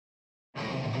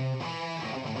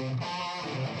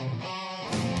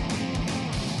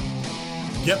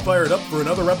Get fired up for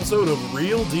another episode of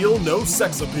Real Deal No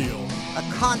Sex Appeal. A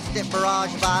constant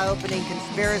barrage of eye-opening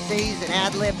conspiracies and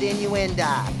ad-libbed innuendo.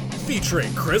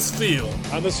 Featuring Chris Field.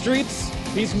 On the streets,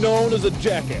 he's known as a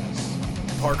jackass.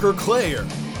 Parker Clayer.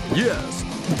 Yes,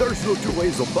 there's no two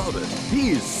ways about it.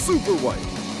 He's super white.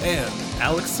 And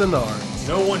Alex Senard.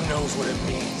 No one knows what it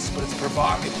means, but it's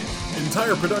provocative.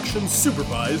 Entire production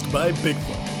supervised by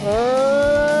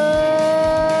Bigfoot.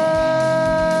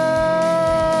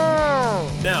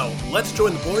 Now, let's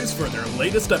join the boys for their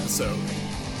latest episode.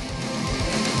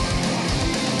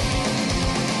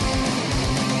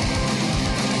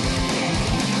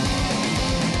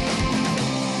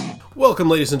 Welcome,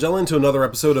 ladies and gentlemen, to another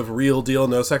episode of Real Deal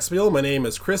No Sex Appeal. My name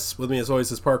is Chris. With me, as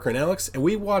always, is Parker and Alex, and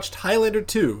we watched Highlander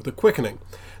 2, The Quickening.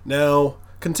 Now,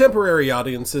 contemporary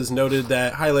audiences noted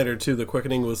that Highlander 2, The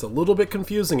Quickening was a little bit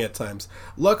confusing at times.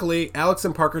 Luckily, Alex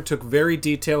and Parker took very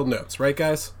detailed notes, right,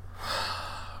 guys?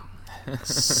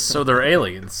 So they're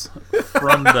aliens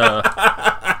from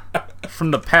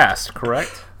the past,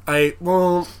 correct?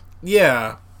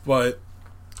 Yeah, but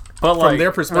like, from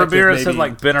their perspective, Ramirez maybe...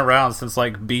 had been around since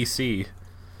BC,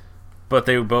 but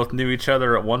they both knew each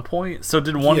other at one point. So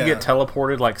did one get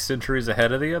teleported centuries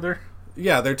ahead of the other?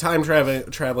 Yeah, they're time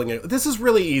traveling. This is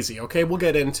really easy. Okay, we'll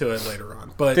get into it later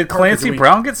on. But did Clancy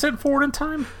Brown get sent forward in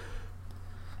time?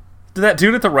 Did that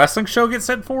dude at the wrestling show get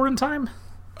sent forward in time?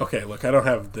 Okay, look, I don't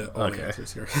have all the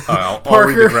answers here. I'll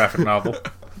read the graphic novel.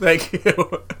 Thank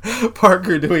you.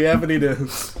 Parker, do we have any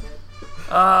news?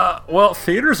 Well,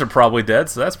 theaters are probably dead,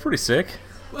 so that's pretty sick.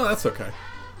 Well, that's okay.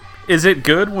 Is it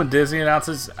good when Disney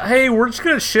announces, hey, we're just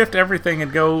going to shift everything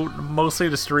and go mostly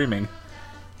to streaming?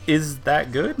 Is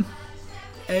that good?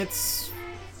 It's...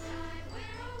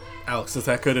 Alex, is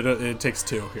that good? It takes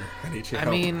two here. I need your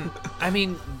help. I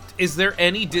mean, is there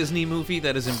any Disney movie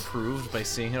that is improved by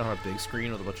seeing it on a big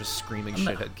screen with a bunch of screaming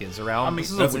shithead kids around? I mean,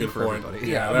 this is that's a win a good for point.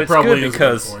 everybody. Yeah, But that it's probably good is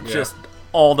because a good point, just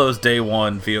all those day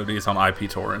one VODs on IP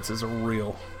torrents is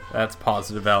that's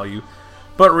positive value.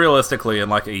 But realistically,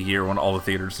 in a year when all the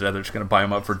theaters are dead, they're just going to buy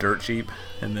them up for dirt cheap,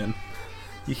 and then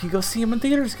you can go see them in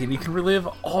theaters again. You can relive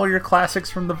all your classics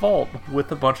from the vault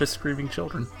with a bunch of screaming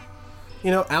children. You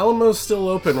know, Alamo's still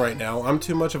open right now. I'm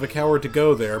too much of a coward to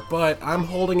go there, but I'm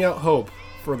holding out hope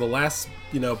for the last,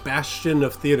 bastion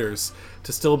of theaters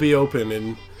to still be open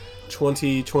in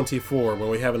 2024 when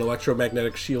we have an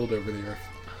electromagnetic shield over the earth.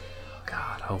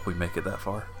 God, I hope we make it that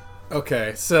far.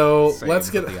 Okay, so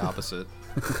let's get the opposite.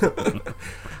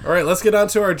 All right, let's get on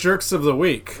to our jerks of the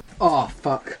week. Oh,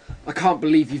 fuck. I can't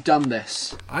believe you've done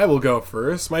this. I will go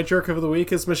first. My jerk of the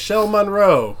week is Michelle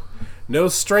Monroe. No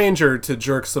stranger to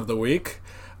jerks of the week.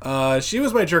 She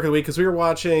was my jerk of the week because we were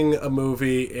watching a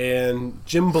movie and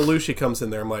Jim Belushi comes in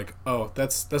there. I'm like, oh,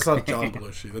 that's not John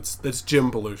Belushi. That's Jim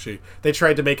Belushi. They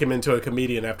tried to make him into a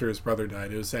comedian after his brother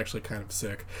died. It was actually kind of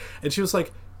sick. And she was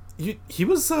like, he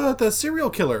was the serial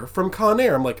killer from Con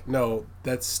Air. I'm like, no,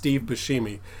 that's Steve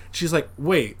Buscemi. She's like,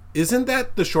 wait, isn't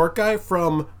that the short guy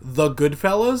from The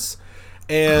Goodfellas?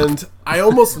 And I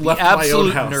almost left my own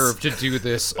house. Absolute nerve to do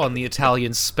this on the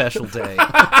Italian special day.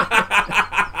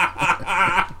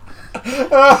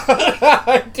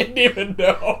 I didn't even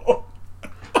know.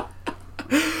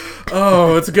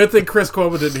 Oh, it's a good thing Chris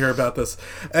Cuomo didn't hear about this.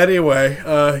 Anyway,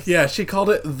 she called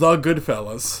it The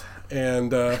Goodfellas.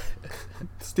 And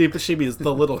Steve Buscemi is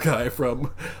the little guy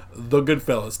from The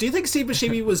Goodfellas. Do you think Steve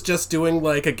Buscemi was just doing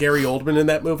a Gary Oldman in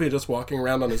that movie, just walking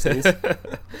around on his knees?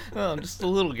 Oh, I'm just a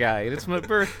little guy, and it's my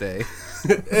birthday.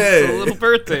 Hey, It's a little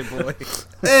birthday boy.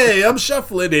 hey, I'm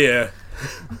shuffling here.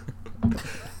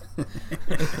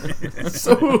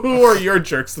 So who are your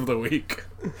jerks of the week?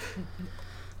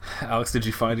 Alex, did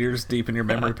you find yours deep in your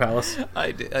memory palace?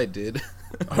 I did.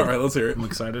 All right, let's hear it. I'm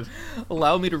excited.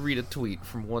 Allow me to read a tweet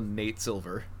from one Nate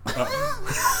Silver.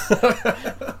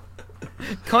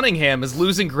 Cunningham is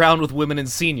losing ground with women and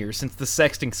seniors since the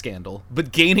sexting scandal,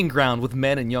 but gaining ground with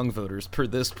men and young voters per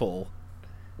this poll.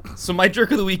 So my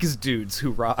jerk of the week is dudes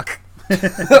who rock.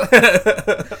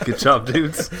 Good job,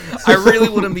 dudes. I really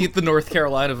want to meet the North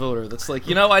Carolina voter that's like,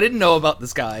 I didn't know about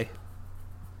this guy,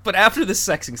 but after this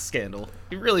sexing scandal,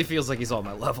 he really feels like he's on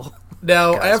my level.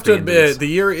 Now, I have to being admit, dudes. the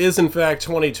year is in fact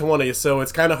 2020, so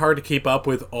it's kind of hard to keep up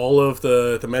with all of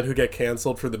the men who get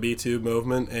canceled for the Me Too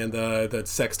movement and the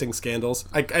sexting scandals.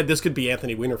 This could be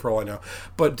Anthony Weiner for all I know.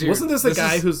 But Dude, wasn't this the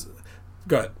guy who's...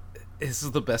 Go ahead. This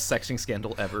is the best sexting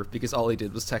scandal ever, because all he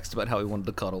did was text about how he wanted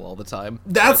to cuddle all the time.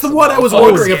 That's the one I was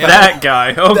wondering about. That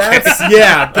guy. Okay.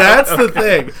 That's the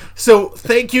thing. So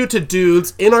thank you to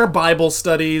dudes in our Bible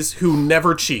studies who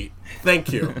never cheat.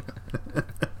 Thank you.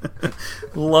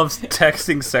 Loves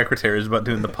texting secretaries about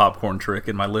doing the popcorn trick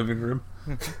in my living room.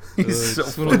 He's so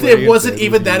funny. It wasn't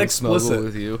even that explicit.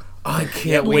 With you. I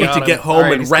can't wait to get home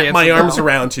Alright, and he's wrap my dancing arms now.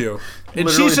 around you. And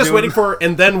Literally she's just doing- waiting for,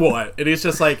 and then what? And he's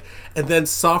just like, and then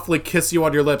softly kiss you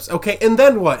on your lips. Okay, and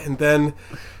then what? And then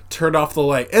turn off the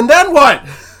light. And then what?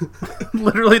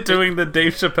 Literally doing the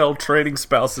Dave Chappelle trading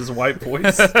spouse's white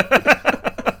voice.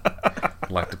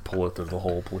 I'd like to pull it through the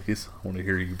hole, please. I want to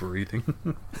hear you breathing.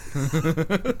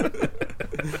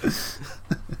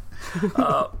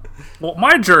 Well,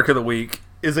 my jerk of the week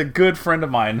is a good friend of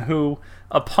mine who,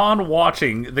 upon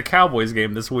watching the Cowboys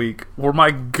game this week, where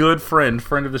my good friend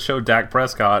of the show, Dak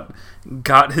Prescott,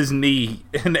 got his knee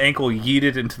and ankle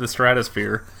yeeted into the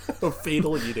stratosphere, A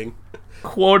fatal eating.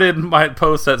 quoted my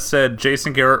post that said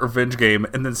Jason Garrett revenge game,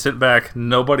 and then sent back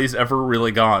nobody's ever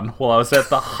really gone, while I was at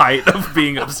the height of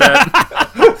being upset.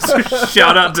 So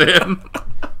shout out to him.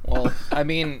 Well, I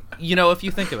mean, you know, if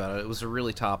you think about it, it was a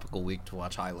really topical week to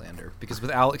watch Highlander, because with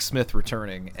Alex Smith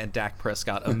returning and Dak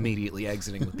Prescott immediately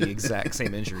exiting with the exact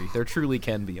same injury, there truly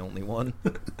can be only one.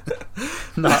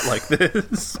 Not like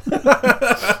this.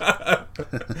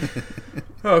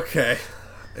 Okay.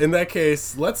 In that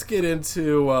case, let's get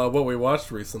into what we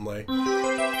watched recently.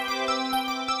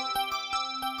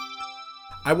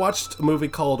 I watched a movie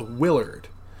called Willard.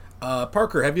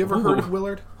 Parker, have you ever heard of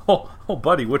Willard? Oh,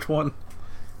 buddy, which one?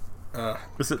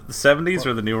 Was it the 70s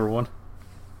or the newer one?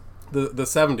 The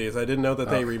 70s. I didn't know that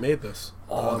they remade this.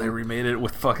 Oh, they remade it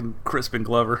with fucking Crispin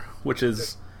Glover, which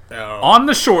is Oh. on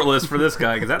the short list for this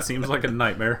guy, because that seems like a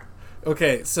nightmare.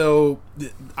 Okay, so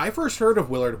I first heard of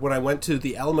Willard when I went to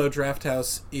the Alamo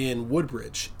Drafthouse in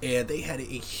Woodbridge, and they had a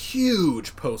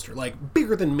huge poster, like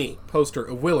bigger than me, poster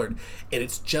of Willard, and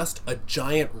it's just a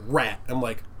giant rat. I'm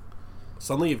like,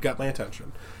 suddenly you've got my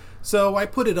attention. So I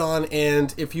put it on,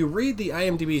 and if you read the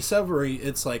IMDb summary,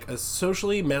 it's like a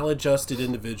socially maladjusted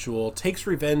individual takes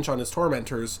revenge on his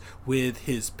tormentors with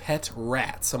his pet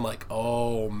rats. I'm like,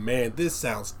 oh man, this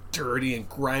sounds dirty and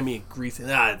grimy and greasy.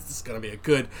 This is going to be a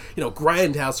good,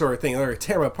 grindhouse sort of thing. They're going to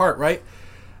tear him apart, right?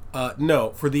 No,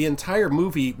 for the entire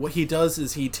movie, what he does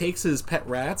is he takes his pet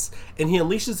rats and he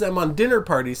unleashes them on dinner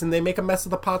parties, and they make a mess of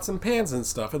the pots and pans and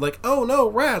stuff. And like, oh no,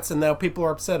 rats! And now people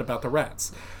are upset about the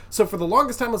rats. So for the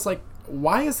longest time, it's like,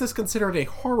 why is this considered a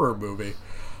horror movie?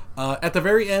 At the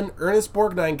very end, Ernest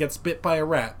Borgnine gets bit by a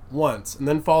rat once and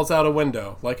then falls out a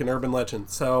window, like an urban legend.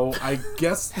 So I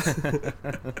guess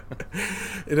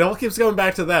it all keeps going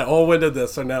back to that. Oh, when did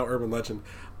this? So now urban legend.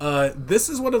 This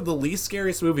is one of the least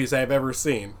scariest movies I've ever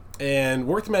seen. And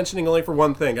worth mentioning only for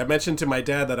one thing. I mentioned to my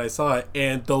dad that I saw it,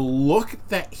 and the look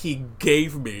that he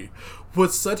gave me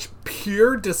was such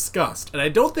pure disgust. And I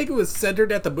don't think it was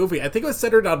centered at the movie. I think it was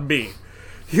centered on me.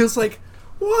 He was like,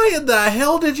 why in the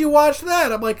hell did you watch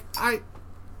that? I'm like,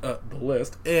 the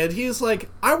list. And he's like,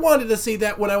 I wanted to see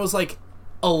that when I was like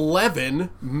 11,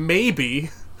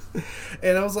 maybe.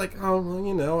 And I was like, oh, well,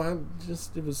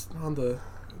 it was on the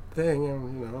thing,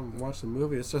 and, I'm watching the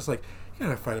movie. It's just like, you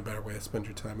gotta find a better way to spend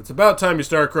your time. It's about time you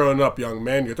start growing up, young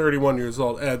man. You're 31 years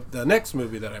old. The next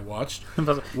movie that I watched.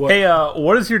 Hey,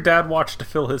 what does your dad watch to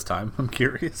fill his time? I'm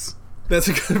curious. That's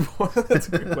a good one. That's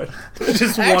a good question.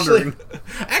 Just wondering.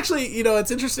 Actually, it's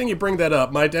interesting you bring that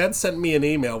up. My dad sent me an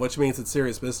email, which means it's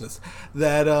serious business,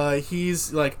 that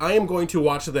he's like, I am going to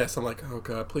watch this. I'm like, oh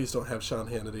God, please don't have Sean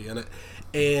Hannity in it.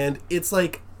 And it's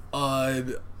like, I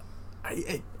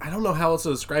don't know how else to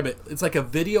describe it. It's like a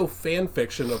video fan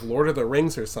fiction of Lord of the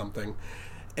Rings or something.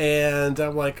 And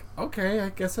I'm like, okay, I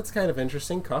guess that's kind of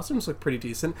interesting. Costumes look pretty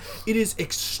decent. It is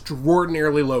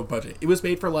extraordinarily low budget. It was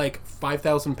made for like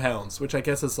 £5,000, which I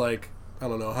guess is like, I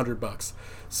don't know, $100.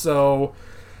 So,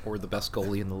 Or the best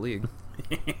goalie in the league.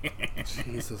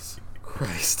 Jesus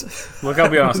Christ. Look, I'll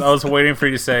be honest. I was waiting for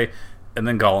you to say, and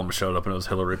then Gollum showed up and it was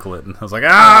Hillary Clinton. I was like,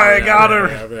 I got her.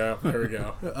 Yeah, there we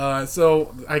go.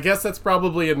 So I guess that's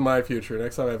probably in my future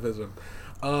next time I visit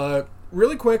him.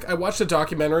 Really quick, I watched a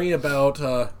documentary about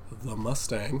the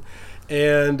Mustang,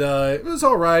 and it was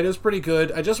all right. It was pretty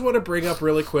good. I just want to bring up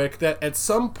really quick that at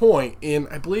some point in,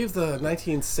 I believe, the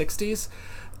 1960s,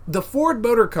 the Ford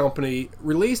Motor Company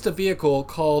released a vehicle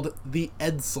called the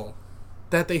Edsel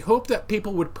that they hoped that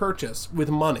people would purchase with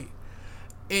money.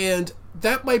 And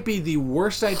that might be the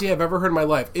worst idea I've ever heard in my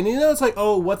life. And it's like,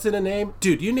 oh, what's in a name?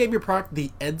 Dude, you name your product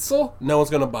the Edsel, no one's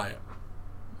going to buy it.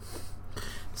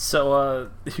 So,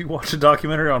 you watch a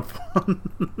documentary on...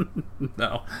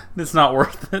 No, it's not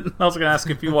worth it. I was going to ask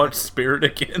if you watched Spirit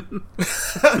again.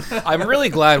 I'm really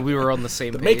glad we were on the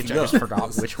same page. making I just of.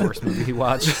 forgot which horse movie he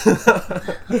watched.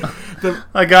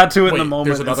 I got to it in the Wait, moment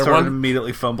there's and another started one?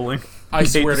 immediately fumbling. I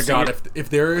swear to see God, it. if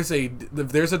there's a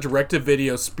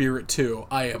direct-to-video Spirit 2,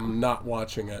 I am not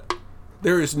watching it.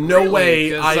 There is no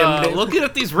way I am... looking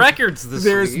at these records this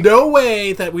There's week. no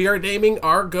way that we are naming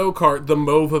our go-kart the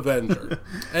Mauve Avenger.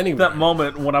 Anyway. That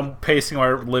moment when I'm pacing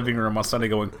our living room on Sunday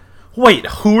going, wait,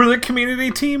 who are the community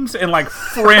teams? And like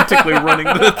frantically running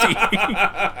to the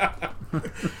team.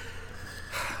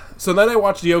 So then I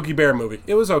watched the Yogi Bear movie.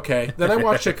 It was okay. Then I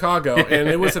watched Chicago, and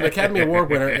it was an Academy Award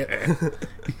winner.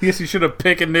 Guess you should have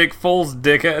picked Nick Foles,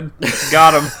 dickhead.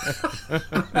 Got him.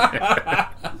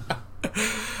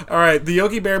 All right, the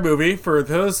Yogi Bear movie. For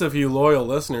those of you loyal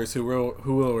listeners who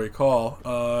will recall,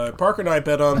 Parker and I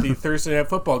bet on the Thursday Night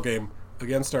Football game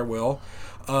against our will.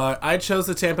 I chose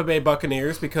the Tampa Bay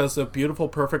Buccaneers because of beautiful,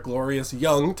 perfect, glorious,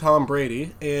 young Tom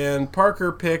Brady, and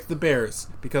Parker picked the Bears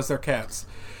because they're cats.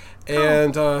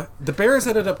 And the Bears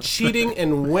ended up cheating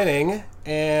and winning,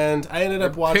 and I ended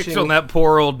up watching... Picked on that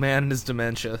poor old man and his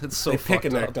dementia. It's so They fucked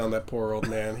pick-a-necked up. on that poor old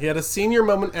man. He had a senior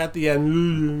moment at the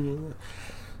end.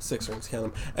 6 rings,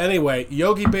 count them. Anyway,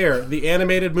 Yogi Bear, the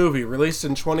animated movie, released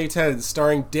in 2010,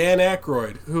 starring Dan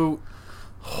Aykroyd, who...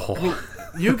 I mean,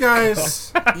 you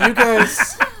guys...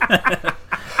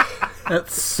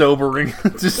 That's sobering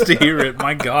just to hear it.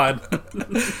 My God.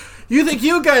 You think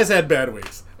you guys had bad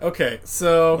weeks. Okay,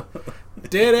 so...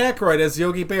 Dan Aykroyd as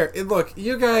Yogi Bear. And look,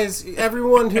 you guys,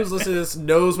 everyone who's listening to this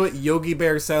knows what Yogi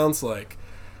Bear sounds like.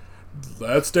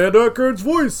 That's Dan Aykroyd's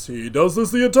voice. He does this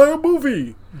the entire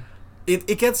movie.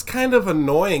 It gets kind of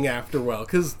annoying after a while,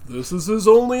 because this is his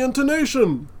only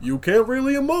intonation. You can't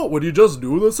really emote when you just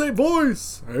do the same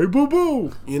voice. Hey,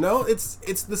 boo-boo. You know, it's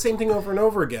the same thing over and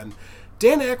over again.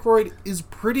 Dan Aykroyd is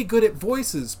pretty good at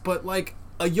voices, but, like,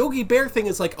 a Yogi Bear thing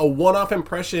is like a one-off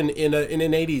impression in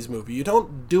an 80s movie. You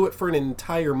don't do it for an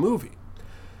entire movie.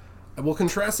 I will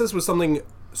contrast this with something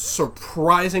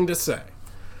surprising to say.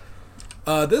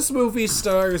 This movie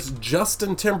stars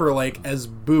Justin Timberlake as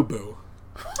Boo Boo.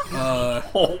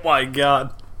 Oh my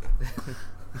God.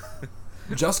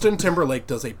 Justin Timberlake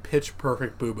does a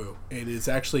pitch-perfect Boo Boo. It is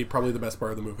actually probably the best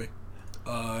part of the movie.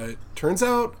 Turns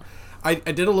out, I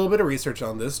did a little bit of research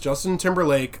on this. Justin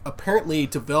Timberlake apparently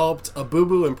developed a Boo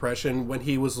Boo impression when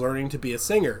he was learning to be a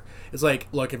singer. It's like,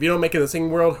 look, if you don't make it in the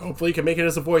singing world, hopefully you can make it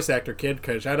as a voice actor, kid,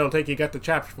 because I don't think you got the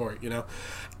chops for it, you know?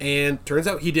 And turns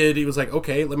out he did. He was like,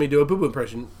 okay, let me do a Boo Boo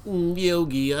impression.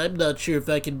 Yogi, I'm not sure if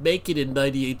I can make it in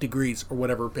 98 Degrees, or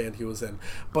whatever band he was in.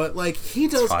 But, like, he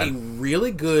does a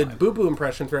really good Boo Boo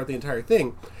impression throughout the entire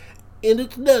thing. And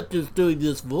it's not just doing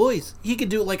this voice. He can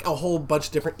do, like, a whole bunch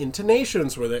of different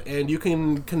intonations with it, and you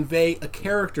can convey a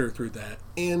character through that.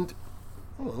 And,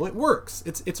 I don't know, it works.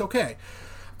 It's okay.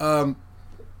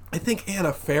 I think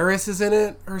Anna Faris is in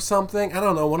it or something. I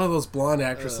don't know, one of those blonde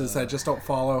actresses I just don't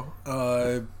follow.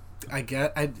 Anna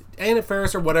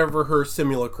Faris or whatever her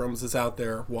simulacrums is out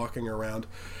there walking around.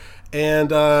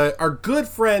 And our good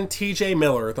friend TJ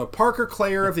Miller, the Parker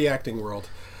Clayer of the acting world.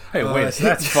 Hey, wait,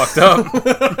 that's fucked up.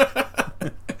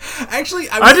 Actually,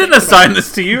 I didn't assign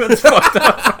this to you. It's fucked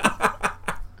up.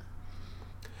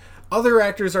 Other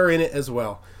actors are in it as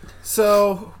well.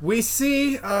 So, we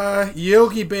see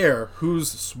Yogi Bear,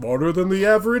 who's smarter than the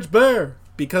average bear,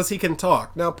 because he can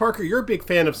talk. Now, Parker, you're a big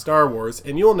fan of Star Wars,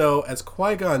 and you'll know, as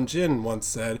Qui-Gon Jinn once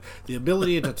said, the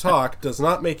ability to talk does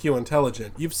not make you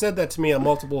intelligent. You've said that to me on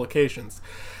multiple occasions.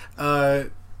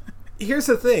 Here's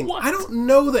the thing. What? I don't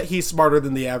know that he's smarter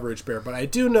than the average bear, but I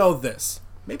do know this.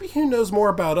 Maybe he knows more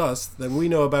about us than we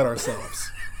know about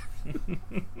ourselves.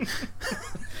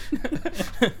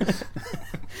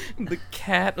 The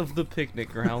cat of the picnic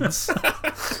grounds.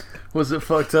 Was it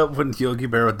fucked up when Yogi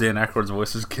Bear with Dan Aykroyd's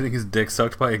voice was getting his dick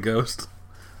sucked by a ghost?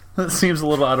 That seems a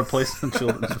little out of place in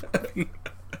children's movie.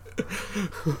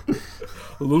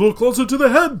 A little closer to the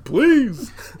head,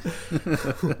 please.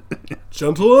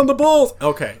 Gentle on the balls.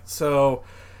 Okay, so...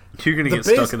 You're going to get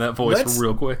stuck in that voice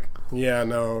real quick. Yeah,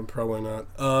 no, probably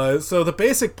not. So the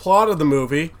basic plot of the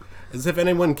movie, as if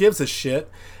anyone gives a shit,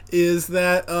 is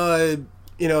that,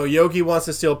 Yogi wants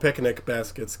to steal picnic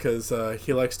baskets because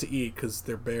he likes to eat because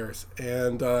they're bears.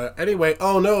 And anyway,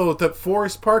 oh no, the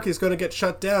Forest Park is going to get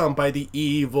shut down by the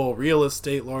evil real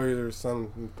estate lawyers or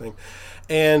something.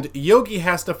 And Yogi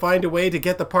has to find a way to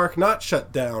get the park not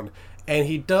shut down. And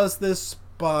he does this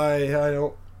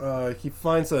by, he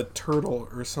finds a turtle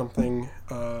or something.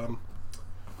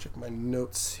 Check my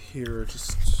notes here.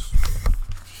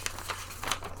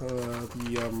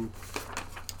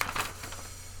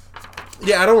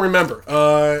 Yeah, I don't remember.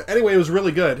 Anyway, it was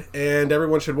really good, and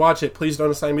everyone should watch it. Please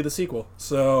don't assign me the sequel.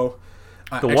 So,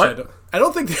 what? I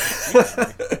don't think.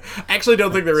 I actually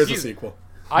don't think there is a sequel.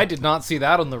 I did not see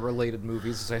that on the related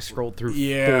movies as I scrolled through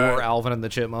for Alvin and the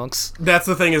Chipmunks. That's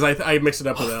the thing is I mixed it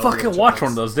up with Alvin. I fucking watched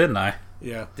one of those, didn't I?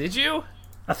 Yeah. Did you?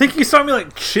 I think you saw me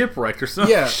like Shipwrecked or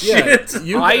something. Yeah. Shit.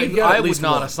 I would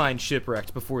not assign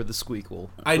Shipwrecked before the squeakle.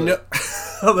 I know.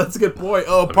 Oh, that's a good point.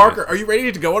 Oh, Parker, are you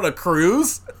ready to go on a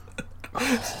cruise? Oh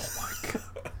my god.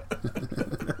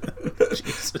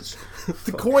 Jesus.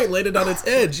 The coin landed on its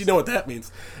edge. You know what that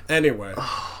means. Anyway.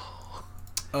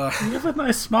 You have a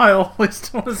nice smile. Please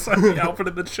don't assign me Alvin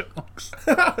and the Chipmunks.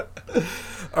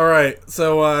 All right.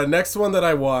 So next one that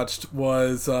I watched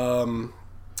was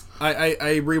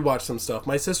I rewatched some stuff.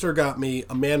 My sister got me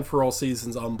A Man for All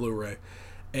Seasons on Blu-ray,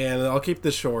 and I'll keep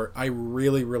this short. I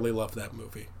really, really love that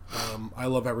movie. I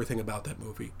love everything about that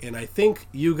movie, and I think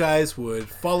you guys would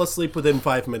fall asleep within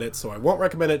 5 minutes, so I won't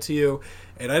recommend it to you.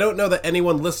 And I don't know that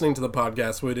anyone listening to the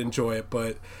podcast would enjoy it,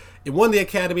 but it won the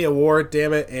Academy Award,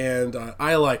 damn it, and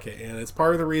I like it, and it's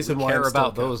part of the reason why care I'm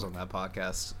about still those on that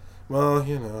podcast. Well,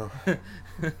 you know.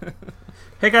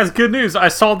 Hey guys, good news. I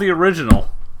saw the original.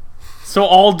 So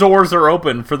all doors are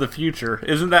open for the future.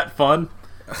 Isn't that fun?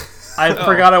 I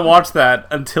forgot I watched that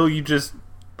until you just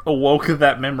awoke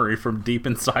that memory from deep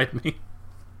inside me.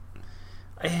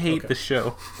 I hate the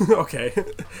show. Okay.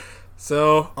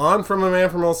 So, on from A Man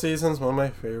from All Seasons, one of my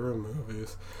favorite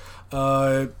movies.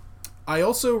 I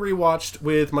also rewatched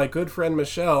with my good friend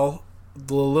Michelle,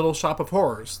 The Little Shop of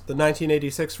Horrors, the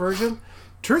 1986 version.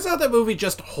 Turns out that movie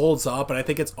just holds up, and I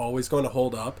think it's always going to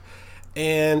hold up.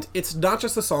 And it's not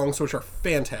just the songs, which are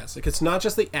fantastic. It's not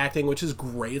just the acting, which is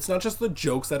great. It's not just the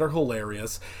jokes that are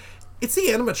hilarious. It's the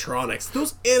animatronics.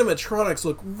 Those animatronics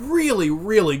look really,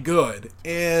 really good.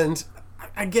 And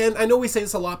again, I know we say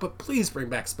this a lot, but please bring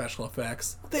back special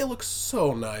effects. They look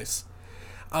so nice.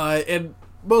 And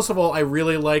most of all, I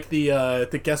really like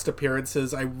the guest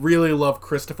appearances. I really love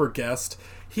Christopher Guest.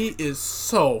 He is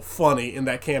so funny in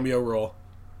that cameo role.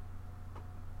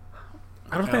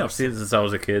 I don't think I've seen it since I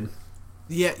was a kid.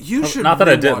 Yeah, you should. Not that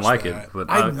I didn't rewatch like that. it, but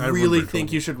I really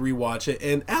think you should rewatch it.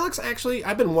 And Alex, actually,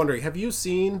 I've been wondering: have you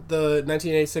seen the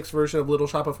 1986 version of Little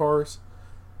Shop of Horrors?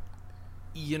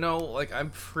 You know, like,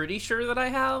 I'm pretty sure that I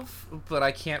have, but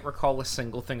I can't recall a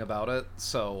single thing about it,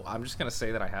 so I'm just gonna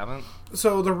say that I haven't.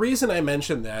 So the reason I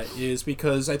mention that is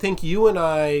because I think you and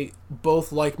I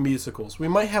both like musicals. We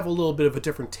might have a little bit of a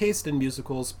different taste in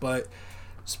musicals, but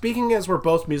speaking as we're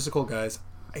both musical guys,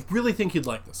 I really think you'd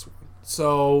like this one.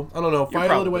 So, I don't know,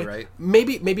 file it away. Right.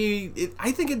 Maybe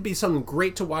I think it'd be something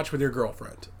great to watch with your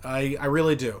girlfriend. I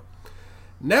really do.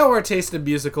 Now our taste in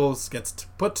musicals gets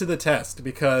put to the test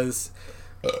because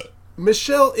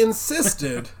Michelle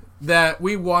insisted that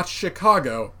we watch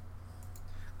Chicago.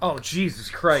 Oh, Jesus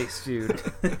Christ, dude.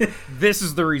 This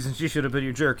is the reason she should have been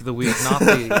your jerk of the week, not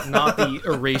the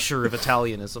erasure of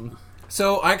Italianism.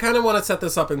 So, I kind of want to set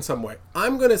this up in some way.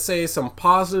 I'm going to say some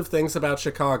positive things about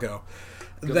Chicago.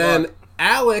 Then, luck.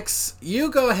 Alex,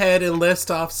 you go ahead and list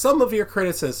off some of your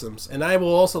criticisms, and I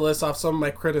will also list off some of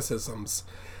my criticisms.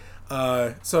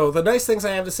 So, the nice things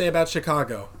I have to say about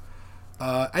Chicago.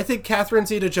 I think Catherine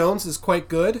Zeta-Jones is quite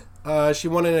good. She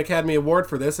won an Academy Award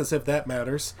for this, as if that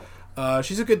matters.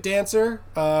 She's a good dancer,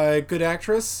 good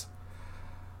actress.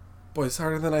 Boy, it's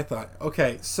harder than I thought.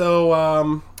 Okay,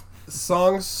 so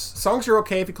songs are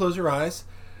okay if you close your eyes.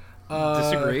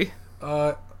 Disagree.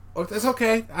 Oh, that's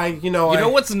okay. You know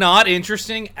what's not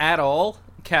interesting at all?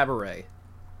 Cabaret.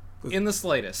 In the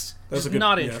slightest. That's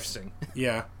not interesting.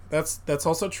 Yeah, that's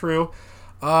also true.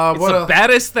 It's a bad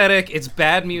aesthetic. It's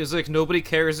bad music. Nobody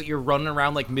cares that you're running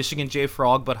around like Michigan J.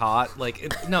 Frog, but hot.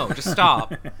 No, just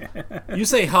stop. You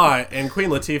say hot, and Queen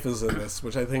Latifah's in this,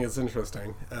 which I think is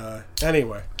interesting.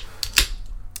 Anyway.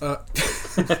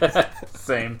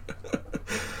 Same.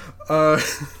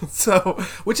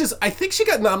 Which is, I think she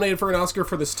got nominated for an Oscar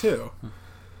for this too.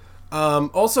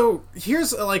 Also,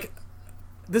 here's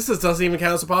this doesn't even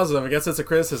count as a positive. I guess it's a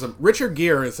criticism. Richard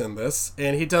Gere is in this,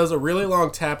 and he does a really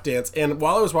long tap dance. And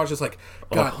while I was watching, it's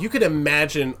God, you could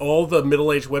imagine all the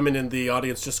middle-aged women in the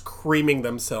audience just creaming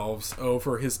themselves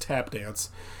over his tap dance.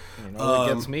 You know,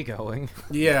 it gets me going.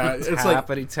 Yeah, it's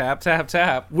Tappity tap tap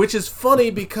tap. Which is funny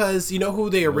because you know who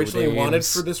they originally wanted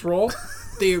for this role?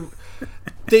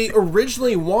 They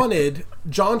originally wanted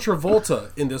John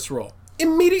Travolta in this role.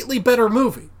 Immediately better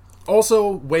movie. Also,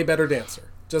 way better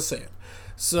dancer. Just saying.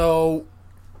 So,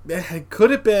 it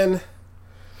could have been...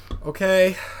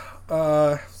 Okay.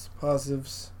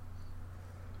 Positives.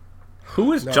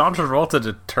 Who is John Travolta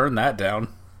to turn that down?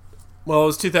 Well, it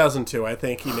was 2002. I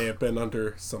think he may have been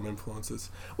under some influences.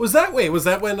 Was that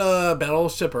when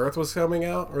Battleship Earth was coming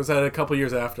out, or was that a couple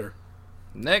years after?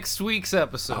 Next week's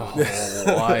episode.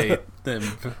 Oh, I am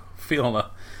feeling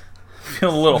a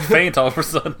little faint all of a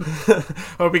sudden.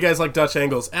 Hope you guys like Dutch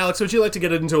angles. Alex, would you like to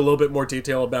get into a little bit more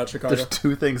detail about Chicago? There's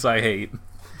two things I hate.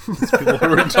 It's people who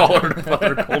are intolerant of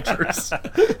other cultures.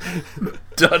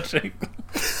 Dutch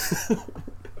angles.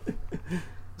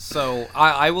 So,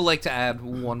 I would like to add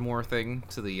one more thing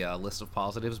to the list of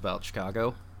positives about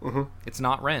Chicago. Mm-hmm. It's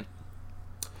not Rent.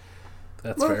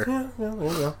 That's fair. Yeah, there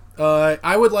you go.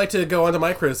 I would like to go on to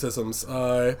my criticisms,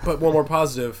 but one more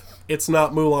positive. It's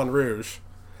not Moulin Rouge.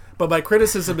 But my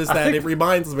criticism is that it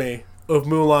reminds me of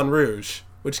Moulin Rouge,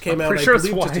 which came out, I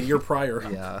believe, just a year prior.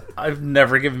 Yeah. I've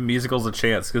never given musicals a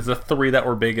chance, because the three that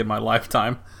were big in my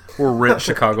lifetime were Rent,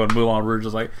 Chicago, and Moulin Rouge.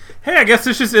 Was like, hey, I guess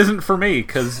this just isn't for me,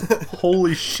 because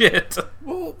holy shit.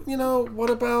 Well, what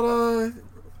about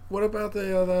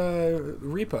the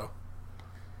Repo?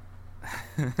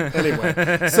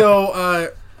 Anyway,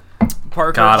 so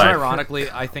Parker, God,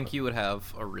 ironically, I think you would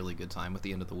have a really good time with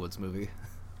the End of the Woods movie.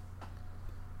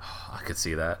 I could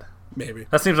see that. maybe.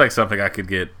 That seems like something I could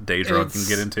get day drunk and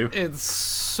get into. It's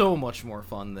so much more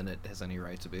fun than it has any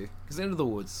right to be. Because End of the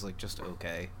Woods is like just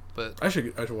okay, but I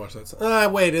should watch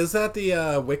that. Wait, is that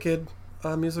the Wicked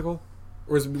musical,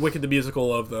 or is Wicked the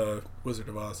musical of the Wizard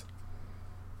of Oz?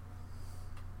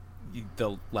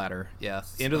 The latter, yeah.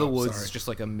 End of the Woods sorry. is just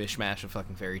like a mishmash of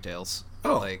fucking fairy tales.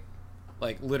 Oh.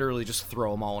 Like literally just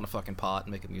throw them all in a fucking pot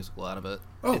and make a musical out of it.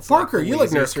 Oh, It's Parker, the you like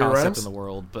laziest nursery concept rhymes. in the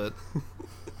world, but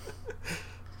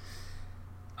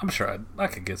I'm sure I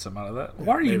could get some out of that.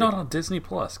 Why are you Maybe. not on Disney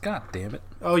Plus? God damn it.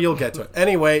 Oh, you'll get to it.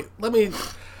 Anyway,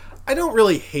 I don't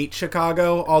really hate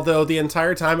Chicago, although the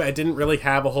entire time I didn't really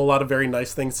have a whole lot of very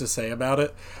nice things to say about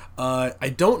it.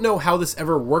 I don't know how this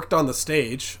ever worked on the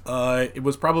stage. It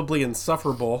was probably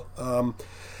insufferable.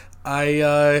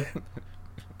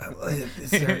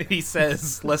 he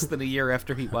says less than a year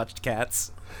after he watched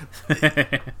Cats.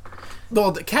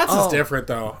 Well, Cats is different,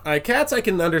 though. Cats, I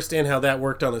can understand how that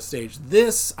worked on the stage.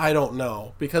 This, I don't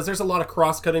know, because there's a lot of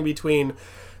cross-cutting between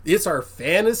it's our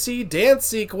fantasy dance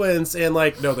sequence and,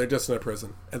 no, they're just in a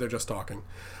prison, and they're just talking.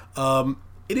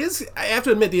 It is, I have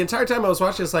to admit, the entire time I was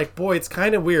watching, it's like, boy, it's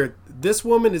kind of weird. This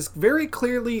woman is very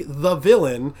clearly the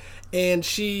villain, and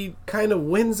she kind of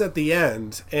wins at the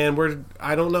end, and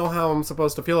I don't know how I'm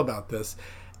supposed to feel about this.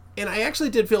 And I actually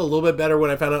did feel a little bit better when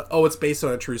I found out, it's based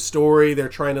on a true story. They're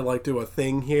trying to, do a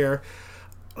thing here.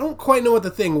 I don't quite know what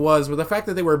the thing was, but the fact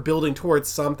that they were building towards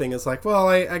something is like, well,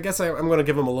 I guess I'm going to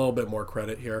give them a little bit more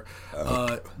credit here.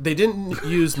 They didn't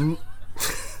use...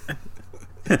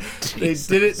 They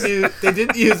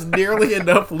didn't use nearly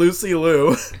enough Lucy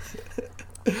Liu,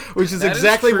 which is That is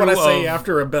exactly what I true say of-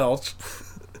 after a belch.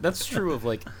 That's true of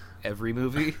every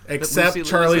movie that Except Lucy Liu is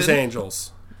Charlie's in,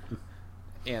 Angels.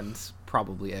 and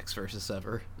probably X versus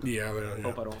Ever. Yeah.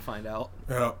 Hope I don't find out.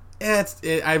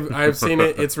 I've seen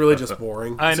it. It's really just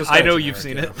boring. It's just I kinda know you've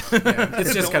generic, seen it. Yeah,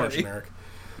 it's just Don't kind of worry. generic.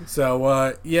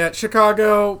 So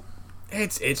Chicago,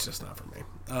 it's just not for me.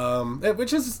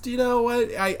 Which is, you know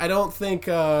what? I don't think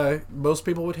most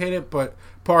people would hate it, but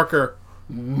Parker,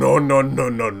 no, not in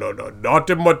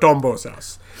Matombo's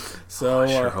house. So I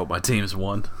sure hope my team's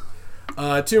won.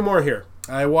 two more here.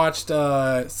 I watched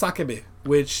Sakebe,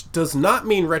 which does not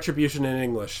mean retribution in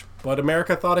English, but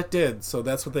America thought it did, so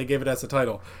that's what they gave it as a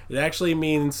title. It actually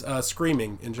means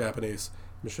screaming in Japanese.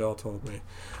 Michelle told me.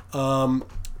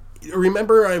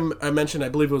 Remember I mentioned, I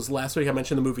believe it was last week, I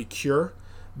mentioned the movie Cure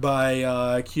by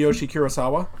Kiyoshi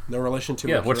Kurosawa. No relation to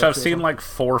Yeah, which Akira I've seen Kurosawa.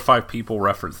 4 or 5 people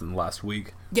reference in the last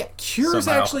week. Yeah, Cure is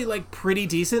somehow. actually pretty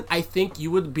decent. I think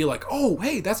you would be like, oh,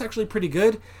 hey, that's actually pretty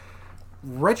good.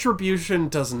 Retribution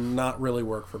does not really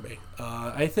work for me.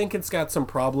 I think it's got some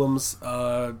problems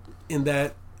in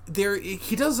that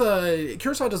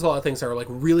Kurosawa does a lot of things that are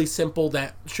really simple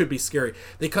that should be scary.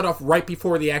 They cut off right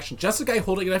before the action. Just the guy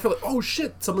holding it, I feel like, oh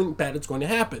shit, something bad is going to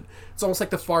happen. It's almost like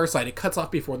The Far Side. It cuts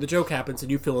off before the joke happens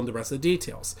and you fill in the rest of the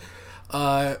details.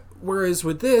 Whereas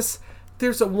with this,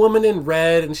 there's a woman in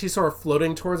red and she's sort of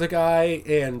floating towards a guy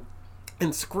and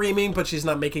screaming, but she's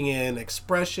not making an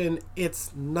expression.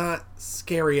 It's not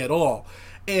scary at all.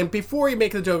 And before you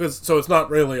make the joke, so it's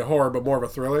not really a horror, but more of a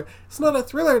thriller. It's not a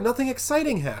thriller. Nothing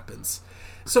exciting happens.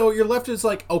 So you're left is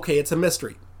okay, it's a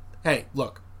mystery. Hey,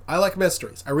 look, I like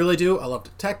mysteries. I really do. I love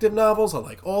detective novels. I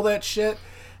like all that shit.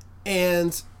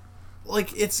 And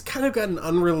it's kind of got an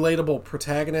unrelatable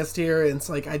protagonist here. And it's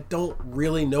I don't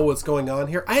really know what's going on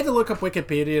here. I had to look up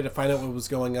Wikipedia to find out what was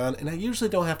going on, and I usually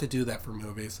don't have to do that for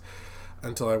movies.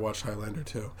 until I watched Highlander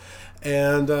 2.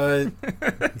 And I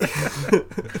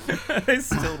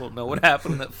still don't know what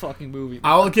happened in that fucking movie.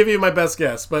 I'll give you my best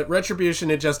guess, but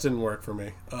Retribution, it just didn't work for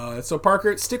me. So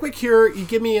Parker, stick with Cure. You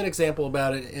give me an example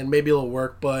about it, and maybe it'll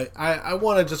work, but I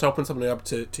want to just open something up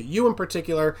to you in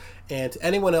particular, and to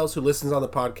anyone else who listens on the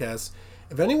podcast.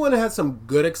 If anyone has some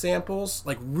good examples,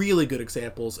 like really good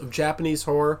examples of Japanese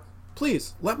horror,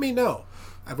 please let me know.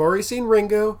 I've already seen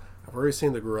Ringo. I've already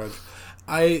seen The Grudge.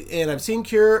 I've seen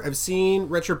Cure. I've seen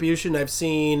Retribution. I've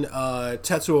seen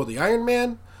Tetsuo the Iron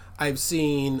Man. I've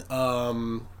seen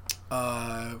it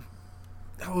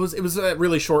was a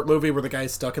really short movie where the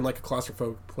guy's stuck in like a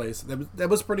claustrophobic place. That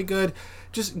was pretty good.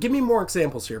 Just give me more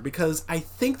examples here, because I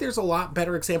think there's a lot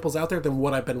better examples out there than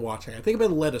what I've been watching. I think I've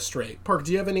been led astray. Park,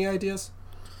 do you have any ideas?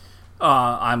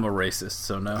 I'm a racist,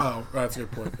 so no. Oh, that's a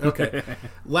good point. Okay.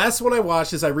 Last one I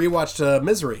watched is I rewatched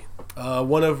Misery,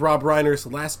 one of Rob Reiner's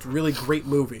last really great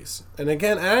movies. And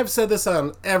again, I've said this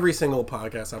on every single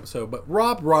podcast episode, but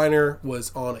Rob Reiner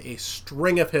was on a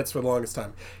string of hits for the longest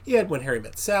time. He had When Harry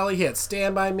Met Sally, he had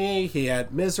Stand By Me, he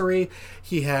had Misery,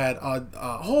 he had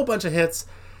a whole bunch of hits,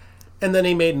 and then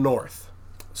he made North.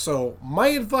 So my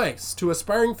advice to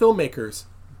aspiring filmmakers,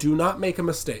 do not make a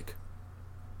mistake.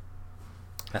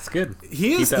 That's good.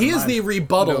 He is the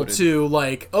rebuttal to,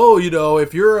 like, oh, you know,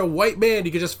 if you're a white man,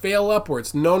 you can just fail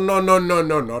upwards. No, not in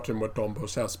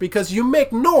Matombo's house. Because you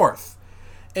make North,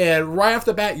 and right off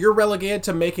the bat, you're relegated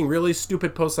to making really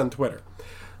stupid posts on Twitter.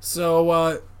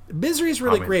 So, Misery is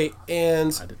really great,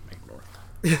 and I didn't make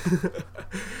North.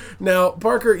 Now,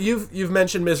 Parker, you've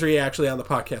mentioned Misery actually on the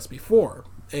podcast before,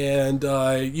 and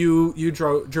you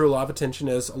drew a lot of attention,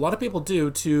 as a lot of people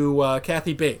do, to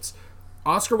Kathy Bates.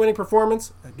 Oscar-winning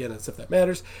performance, again, as if that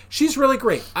matters. She's really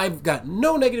great. I've got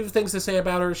no negative things to say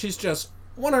about her. She's just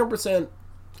 100%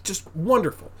 just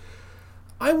wonderful.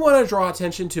 I want to draw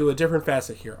attention to a different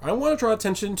facet here. I want to draw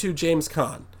attention to James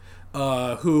Caan,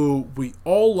 who we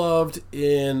all loved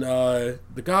in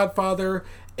The Godfather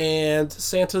and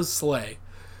Santa's Sleigh.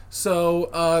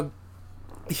 So,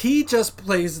 he just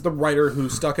plays the writer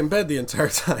who's stuck in bed the entire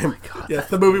time. Oh God, yeah,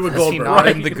 the movie with Goldberg. He not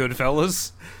in The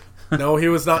Goodfellas? No, he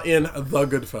was not in The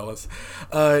Goodfellas.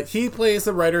 He plays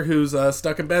the writer who's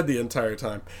stuck in bed the entire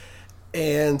time.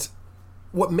 And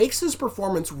what makes his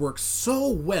performance work so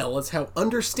well is how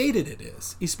understated it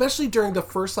is, especially during the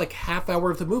first half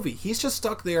hour of the movie. He's just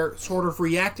stuck there sort of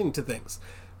reacting to things.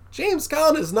 James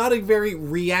Caan is not a very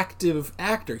reactive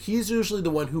actor. He's usually the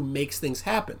one who makes things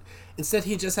happen. Instead,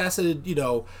 he just has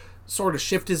to, sort of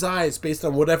shift his eyes based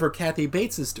on whatever Kathy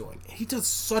Bates is doing. He does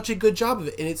such a good job of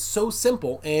it, and it's so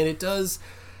simple, and it does,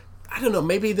 I don't know,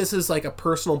 maybe this is like a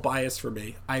personal bias for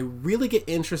me. I really get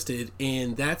interested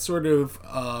in that sort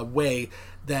of way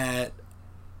that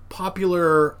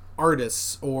popular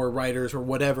artists or writers or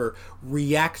whatever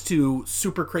react to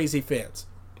super crazy fans.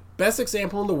 Best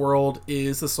example in the world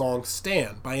is the song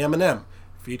Stan by Eminem,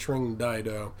 featuring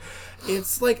Dido.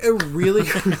 It's like a really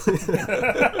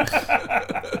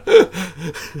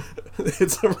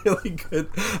it's a really good,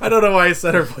 I don't know why I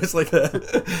said her voice like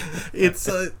that.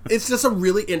 It's just a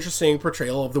really interesting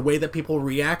portrayal of the way that people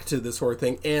react to this sort of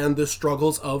thing and the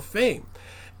struggles of fame.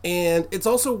 And it's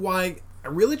also why I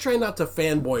really try not to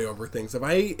fanboy over things.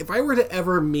 If I were to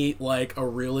ever meet like a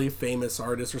really famous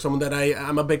artist or someone that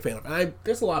I'm a big fan of, and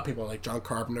there's a lot of people like John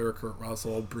Carpenter, Kurt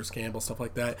Russell, Bruce Campbell, stuff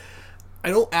like that. I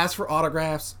don't ask for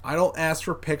autographs. I don't ask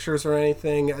for pictures or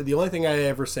anything. The only thing I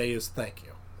ever say is thank you.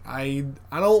 I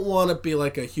don't want to be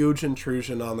like a huge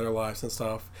intrusion on their lives and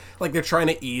stuff. Like they're trying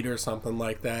to eat or something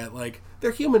like that. Like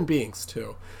they're human beings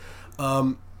too.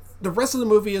 The rest of the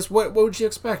movie is what would you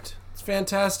expect? It's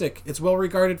fantastic. It's well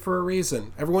regarded for a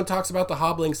reason. Everyone talks about the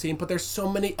hobbling scene, but there's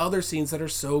so many other scenes that are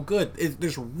so good.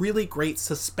 There's really great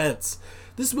suspense.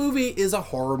 This movie is a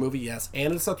horror movie, yes,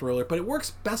 and it's a thriller, but it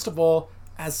works best of all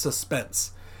as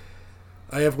suspense.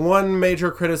 I have one major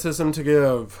criticism to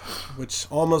give, which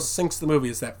almost sinks the movie,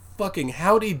 is that fucking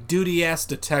howdy doody ass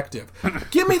detective.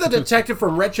 Give me the detective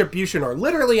from Retribution or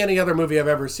literally any other movie I've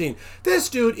ever seen. This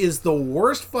dude is the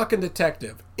worst fucking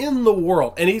detective in the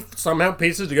world, and he somehow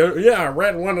pieces together, yeah, I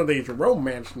read one of these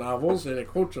romance novels and it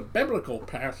quotes a biblical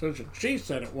passage and she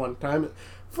said it one time.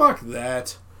 Fuck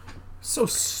that. So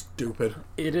stupid.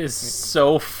 It is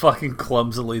so fucking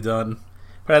clumsily done.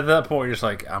 But at that point, you're just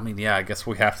like, I mean, yeah, I guess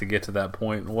we have to get to that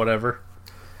point, whatever.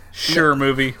 Sure,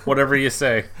 movie, whatever you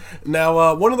say.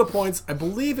 Now, one of the points, I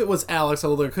believe it was Alex,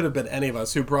 although it could have been any of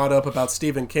us, who brought up about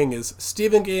Stephen King is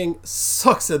Stephen King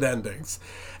sucks at endings.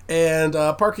 And,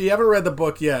 Parker, you haven't read the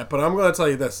book yet, but I'm going to tell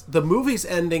you this. The movie's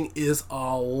ending is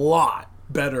a lot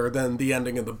better than the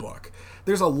ending of the book.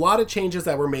 there's a lot of changes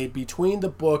that were made between the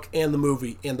book and the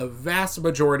movie, and the vast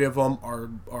majority of them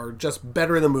are just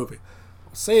better in the movie.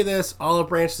 I'll say this, olive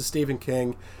branch to Stephen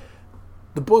King.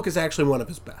 The book is actually one of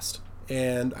his best,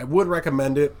 and I would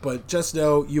recommend it, but just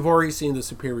know you've already seen the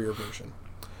superior version.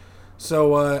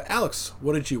 So, Alex,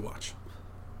 what did you watch?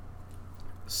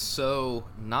 So,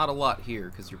 not a lot here,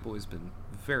 because your boy's been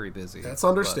very busy. That's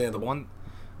understandable.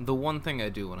 The one thing I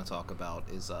do want to talk about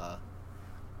is,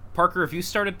 Parker, have you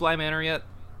started Bly Manor yet?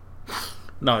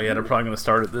 No, yet. I'm probably going to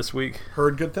start it this week.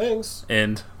 Heard good things.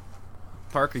 And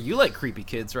Parker, you like creepy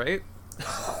kids, right?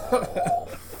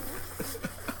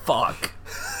 fuck.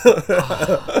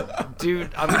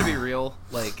 Dude, I'm gonna be real.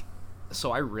 Like,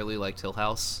 so I really liked Hill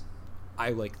House. I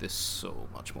like this so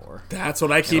much more. That's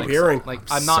what I keep Like, hearing. Like,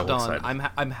 I'm not So done.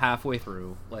 excited. I'm halfway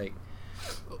through. Like,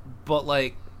 but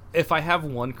like, if I have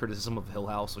one criticism of Hill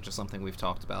House, which is something we've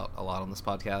talked about a lot on this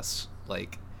podcast,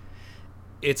 like,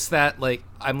 it's that like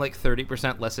I'm like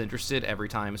 30% less interested every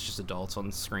time it's just adults on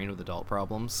the screen with adult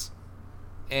problems.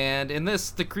 And in this,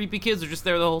 the creepy kids are just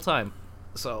there the whole time.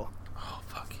 So, Oh,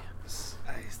 fuck yeah.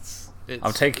 it's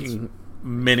I'm taking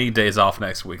many days off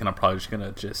next week, and I'm probably just going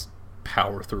to just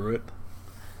power through it.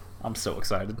 I'm so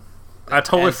excited. I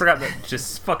totally forgot that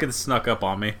just fucking snuck up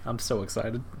on me. I'm so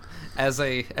excited. As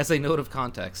a note of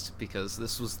context, because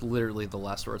this was literally the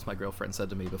last words my girlfriend said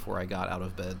to me before I got out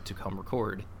of bed to come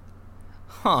record.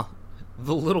 Huh.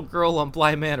 The little girl on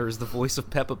Bly Manor is the voice of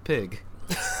Peppa Pig.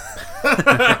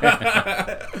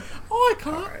 I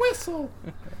can't whistle.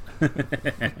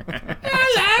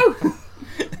 Hello.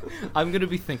 I'm gonna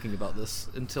be thinking about this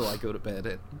until I go to bed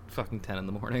at fucking 10 in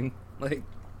the morning. Like,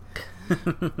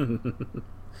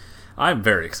 I'm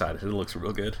very excited. It looks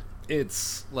real good.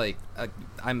 it's like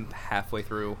I'm halfway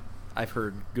through. I've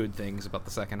heard good things about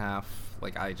the second half.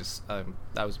 Like, I was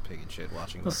a pig in shit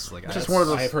watching this. Like, Just one of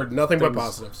those I've heard nothing but things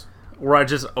positives. where I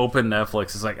just open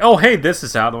Netflix. It's like, oh, hey, this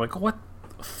is out. I'm like, what?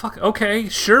 Fuck. Okay,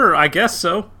 sure. I guess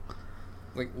so.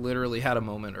 like literally had a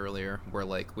moment earlier where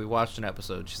like we watched an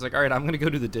episode. She's like, all right, I'm gonna go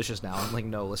do the dishes now. I'm like,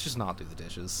 no, let's just not do the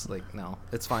dishes. Like, no,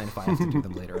 it's fine if I have to do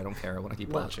them later. I don't care. I want to keep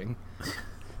watching.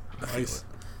 Nice.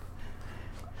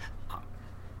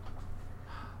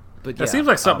 But It seems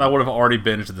like something I would have already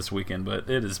binged this weekend, but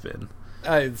it has been.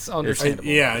 It's understandable.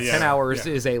 yeah. 10 hours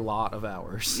yeah. is a lot of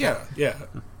hours. Yeah. It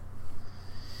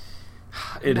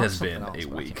Watched has something been else, a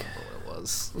but I week. can't remember what it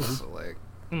was. So like,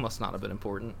 it must not have been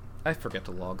important. I forget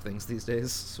to log things these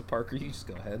days. So Parker, you just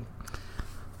go ahead.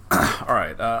 All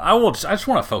right, I just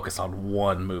want to focus on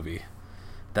one movie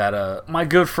that my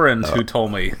good friend who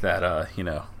told me that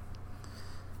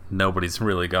nobody's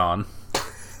really gone.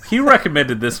 He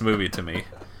recommended this movie to me,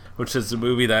 which is a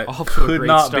movie that Off to a could great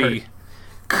not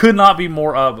start. be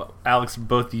more up, Alex,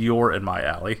 both your and my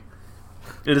alley.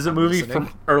 It is a movie listening.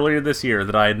 from earlier this year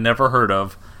that I had never heard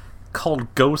of,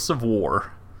 called Ghosts of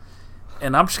War.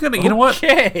 And I'm just gonna, you know what?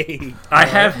 Okay. I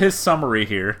have his summary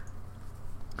here.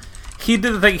 He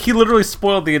did the thing. He literally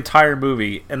spoiled the entire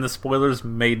movie, and the spoilers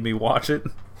made me watch it.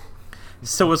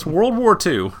 So it's World War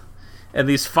II, and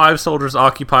these 5 soldiers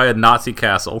occupy a Nazi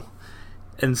castle,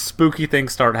 and spooky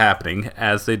things start happening,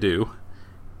 as they do.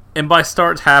 And by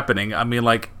starts happening, I mean,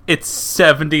 like, it's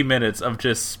 70 minutes of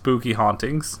just spooky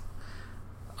hauntings.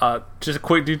 Just a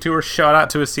quick detour, shout out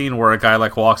to a scene where a guy,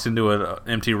 like, walks into an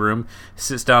empty room,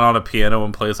 sits down on a piano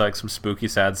and plays, like, some spooky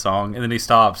sad song, and then he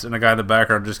stops, and a guy in the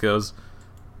background just goes,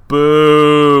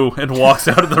 boo, and walks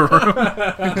out of the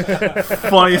room.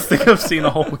 Funniest thing I've seen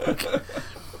all week.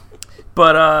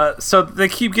 But, so they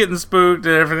keep getting spooked,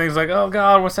 and everything's like, oh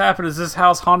god, what's happened? Is this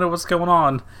house haunted? What's going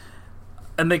on?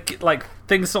 And they, like,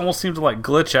 things almost seem to, like,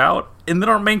 glitch out, and then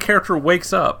our main character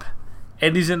wakes up,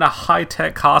 and he's in a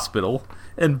high-tech hospital,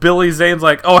 and Billy Zane's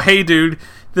like, oh, hey, dude,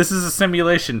 this is a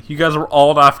simulation. You guys were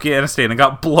all in Afghanistan and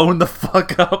got blown the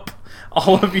fuck up.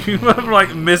 All of you have,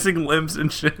 like, missing limbs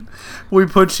and shit. We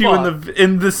put you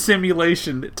in the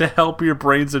simulation to help your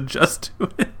brains adjust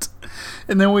to it.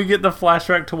 And then we get the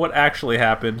flashback to what actually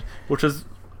happened, which is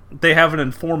they have an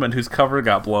informant whose cover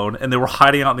got blown, and they were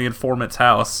hiding out in the informant's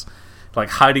house, like,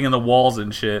 hiding in the walls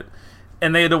and shit.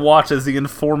 And they had to watch as the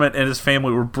informant and his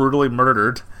family were brutally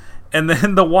murdered. And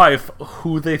then the wife,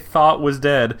 who they thought was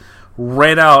dead,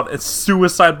 ran out and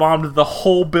suicide bombed the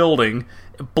whole building,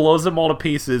 blows them all to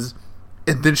pieces,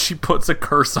 and then she puts a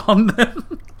curse on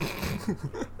them.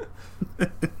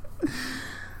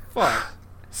 Fuck.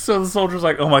 So the soldier's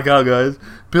like, oh my god, guys,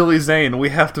 Billy Zane, we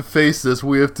have to face this,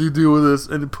 we have to deal with this,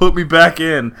 and put me back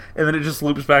in. And then it just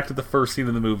loops back to the first scene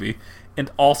of the movie. And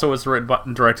also it's written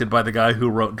and directed by the guy who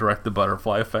wrote and directed The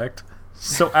Butterfly Effect.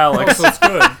 So, Alex, That's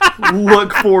good.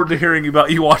 look forward to hearing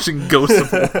about you watching Ghosts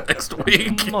of War next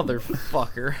week.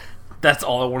 Motherfucker. That's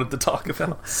all I wanted to talk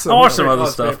about. So I watched some many other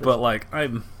lost stuff, papers. but like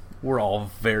we're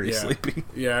all very sleepy.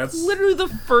 Yeah, it's Literally the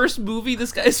first movie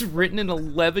this guy's written in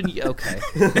 11 years. Okay.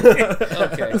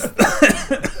 Okay.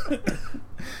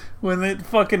 When it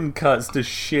fucking cuts to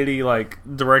shitty like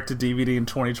direct-to-DVD in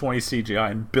 2020 CGI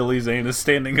and Billy Zane is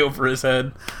standing over his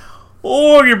head.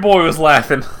 Oh, your boy was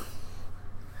laughing.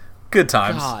 Good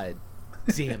times. God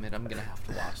damn it, I'm gonna have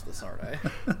to watch this, aren't I?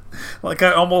 Like,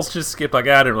 I almost just skipped. Like,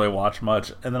 I didn't really watch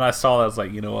much. And then I saw that. I was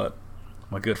like, you know what?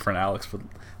 My good friend Alex would...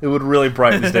 It would really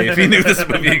brighten his day if he knew this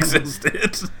movie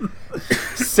existed.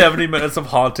 70 minutes of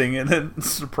haunting, and then,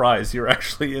 surprise, you're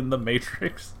actually in the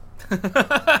Matrix.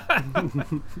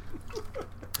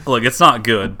 Look, it's not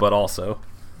good, but also...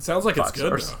 sounds like it's 5 good,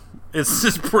 stars. though. It's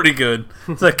just pretty good.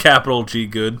 It's a capital G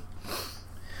good.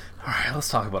 Alright, let's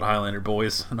talk about Highlander,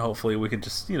 boys. And hopefully we can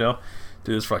just, do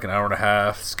this for like an hour and a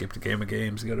half, skip the game of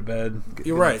games, go to bed.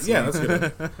 You're right. Yeah, that's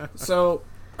good. So,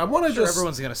 I want to Sure, just...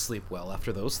 everyone's gonna sleep well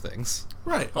after those things.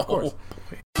 Right, of course.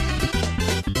 boy.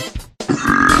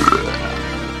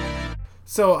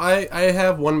 So I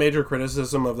have one major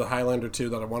criticism of the Highlander 2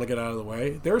 that I want to get out of the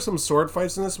way. There are some sword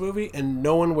fights in this movie, and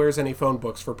no one wears any phone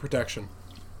books for protection.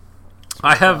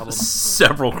 I have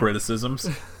several criticisms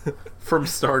from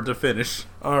start to finish.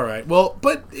 All right. Well,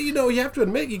 but, you have to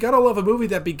admit, you gotta love a movie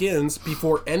that begins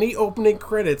before any opening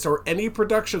credits or any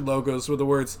production logos with the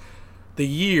words, "The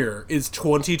year is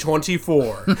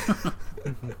 2024."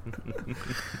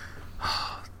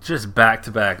 Just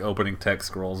back-to-back opening text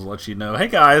scrolls let you know, hey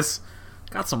guys,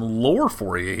 got some lore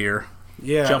for you here.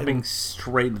 Yeah. Jumping and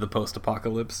straight into the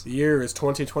post-apocalypse. the year is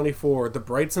 2024. The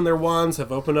Brights and their wands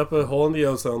have opened up a hole in the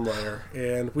ozone layer,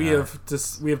 and we have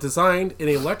designed an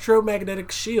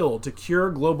electromagnetic shield to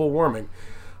cure global warming.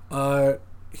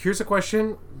 Here's a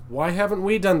question: why haven't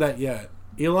we done that yet?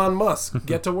 Elon Musk,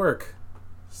 get to work.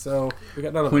 So we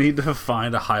got none of We it. need to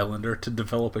find a Highlander to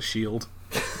develop a shield.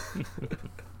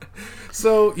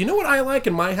 So you know what I like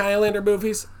in my Highlander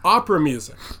movies? Opera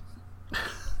music.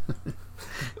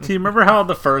 Do you remember how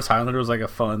the first Highlander was like a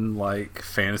fun, like,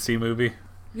 fantasy movie?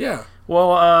 Yeah.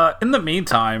 Well, in the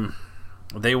meantime,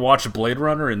 they watched Blade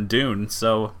Runner and Dune,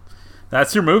 so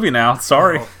that's your movie now.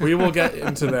 Sorry. Oh, we will get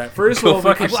into that. First Go of all,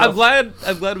 fuck yourself.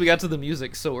 I'm glad we got to the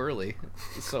music so early,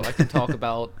 so I can talk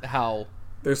about how.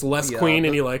 there's less Yeah, Queen, but-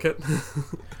 and you like it.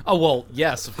 Oh well,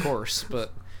 yes, of course,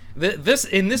 but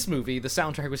in this movie, the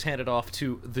soundtrack was handed off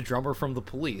to the drummer from The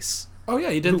Police. Oh yeah,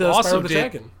 you did Who the also Spyro the did-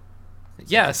 Dragon.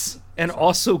 Yes, and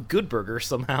also Good Burger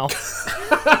somehow.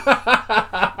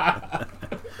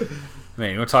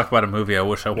 Man, you want to talk about a movie I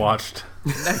wish I watched?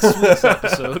 Next week's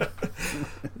episode.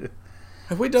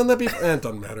 Have we done that before? It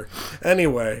doesn't matter.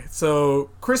 Anyway, so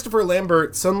Christopher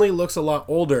Lambert suddenly looks a lot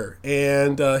older,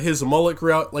 and his mullet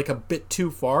grew out like a bit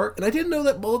too far. And I didn't know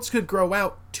that mullets could grow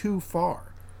out too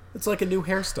far. It's like a new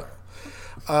hairstyle.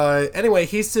 Anyway,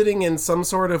 he's sitting in some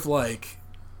sort of like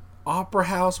opera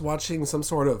house watching some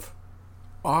sort of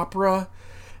opera.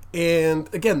 And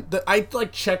again, I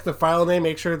like check the file name,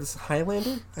 make sure this is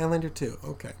Highlander 2.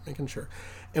 Okay, making sure.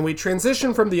 And we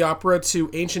transition from the opera to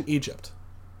ancient Egypt.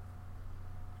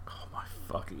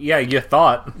 Fuck. Yeah, you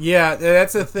thought. Yeah,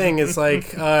 that's the thing. It's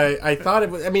like I thought it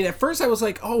was. I mean, at first I was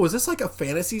like, "Oh, is this like a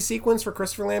fantasy sequence for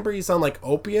Christopher Lambert? You sound like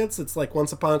opiates. It's like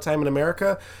Once Upon a Time in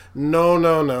America."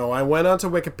 No. I went onto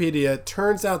Wikipedia. It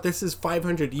turns out this is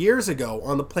 500 years ago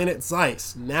on the planet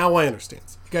Zeiss. Now I understand.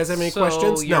 You guys have any So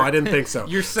questions? No, you're- I didn't think so.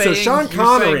 You're saying, so Sean you're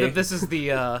Connery. saying that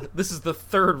this is the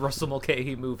third Russell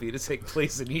Mulcahy movie to take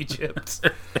place in Egypt.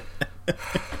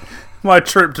 My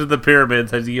trip to the pyramids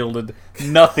has yielded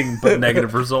nothing but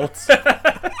negative results.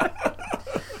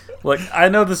 Like, I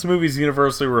know this movie's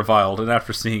universally reviled, and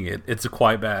after seeing it, it's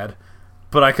quite bad.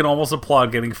 But I can almost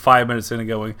applaud getting 5 minutes in and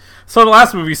going, so the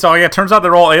last movie you saw, yeah, it turns out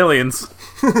they're all aliens.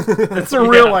 It's a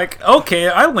real, like, okay,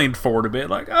 I leaned forward a bit,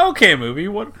 like, okay, movie,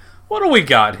 what do we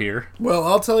got here? Well,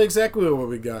 I'll tell you exactly what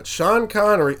we got. Sean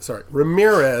Connery,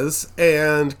 Ramirez,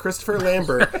 and Christopher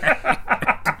Lambert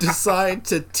decide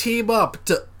to team up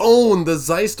to own the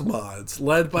Zeist mods,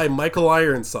 led by Michael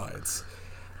Ironsides.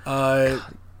 Now,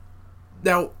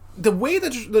 the way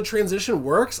that the transition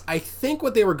works, I think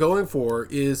what they were going for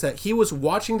is that he was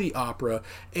watching the opera,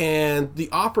 and the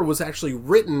opera was actually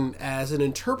written as an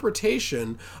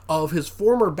interpretation of his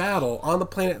former battle on the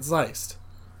planet Zeist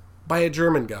by a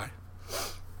German guy.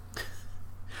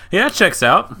 Yeah, it checks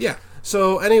out. Yeah.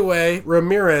 So anyway,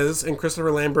 Ramirez and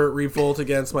Christopher Lambert revolt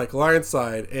against Michael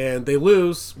Ironside, and they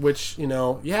lose, which, you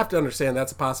have to understand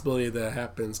that's a possibility that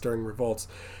happens during revolts.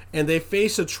 And they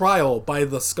face a trial by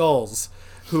the Skulls,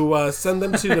 who send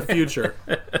them to the future.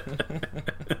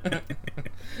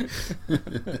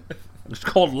 It's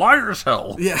called Liar's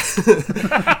Hell. Yeah.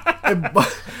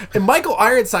 and Michael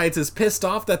Ironsides is pissed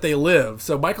off that they live.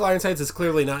 So Michael Ironsides is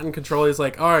clearly not in control. He's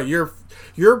like, all right,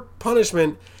 your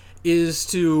punishment is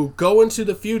to go into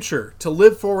the future, to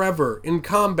live forever in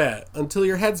combat until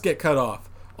your heads get cut off.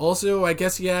 Also, I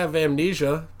guess you have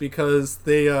amnesia because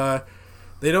they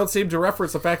don't seem to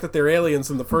reference the fact that they're aliens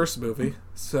in the first movie.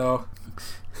 So,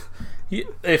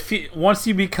 once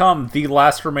you become the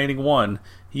last remaining one,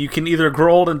 you can either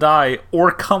grow old and die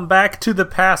or come back to the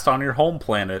past on your home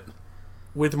planet.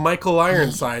 With Michael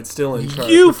Ironside still in charge.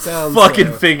 You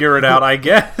fucking figure it out, I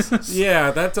guess. Yeah,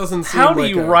 that doesn't seem How do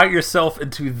you write yourself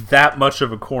into that much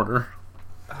of a corner?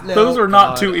 No, those are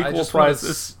not two equal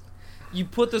prizes. You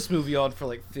put this movie on for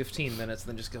like 15 minutes and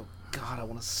then just go, God, I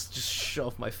want to just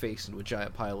shove my face into a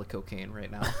giant pile of cocaine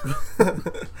right now.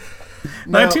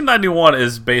 1991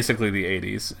 is basically the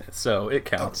 80s, so it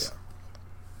counts. Oh, yeah.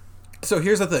 So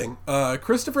here's the thing.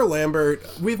 Christopher Lambert,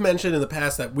 we've mentioned in the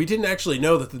past that we didn't actually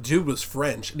know that the dude was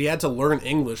French, and he had to learn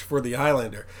English for the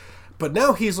Highlander. But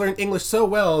now he's learned English so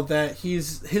well that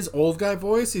his old guy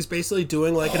voice, he's basically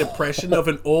doing like an impression of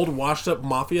an old washed-up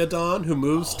mafia don who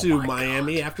moves to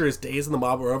Miami after his days in the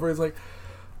mob are over. He's like,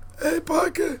 hey,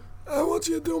 Parker, I want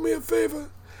you to do me a favor.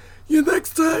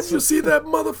 Next time you see that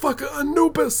motherfucker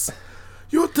Anubis,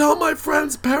 you'll tell my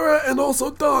friends Para and also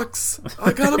Docs.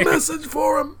 I got a message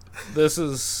for him. This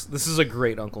is a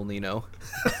great Uncle Nino.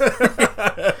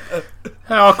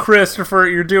 Oh, Christopher,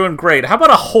 you're doing great. How about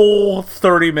a whole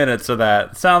 30 minutes of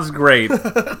that? Sounds great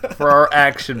for our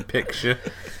action picture.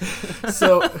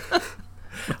 So,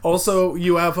 also,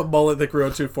 you have a mullet that grew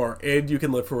too far, and you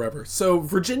can live forever. So,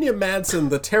 Virginia Madsen,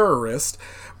 the terrorist,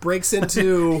 breaks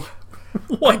into...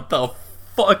 What the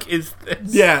fuck is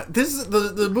this? Yeah, this is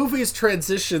the movie's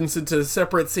transitions into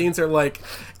separate scenes are like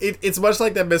it's much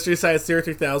like that Mystery Science Theater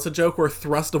 3000 joke where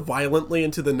thrust violently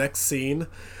into the next scene.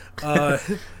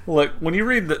 Look, when you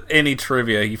read any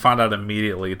trivia, you find out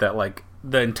immediately that like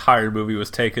the entire movie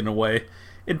was taken away.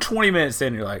 In 20 minutes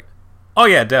in, you're like, oh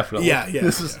yeah, definitely. Yeah.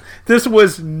 This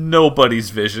was nobody's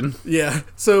vision. Yeah.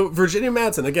 So Virginia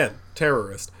Madsen, again,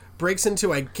 terrorist, breaks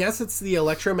into, I guess it's the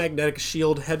electromagnetic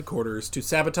shield headquarters to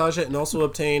sabotage it and also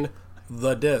obtain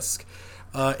the disc.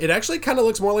 It actually kind of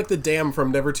looks more like the dam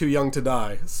from Never Too Young to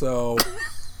Die. So,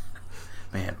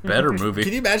 man, better movie.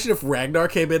 Can you imagine if Ragnar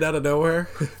came in out of nowhere?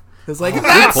 It's like,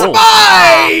 that's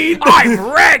mine!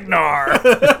 I'm Ragnar!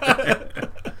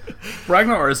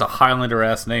 Ragnar is a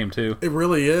Highlander-ass name, too. It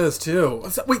really is, too.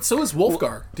 Wait, so is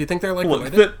Wolfgar. Do you think they're like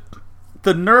related?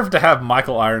 The nerve to have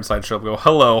Michael Ironside show up and go,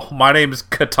 hello, my name's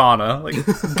Katana. Like,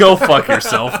 go fuck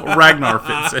yourself. Ragnar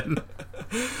fits in.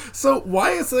 So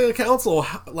why is the council,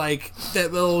 like,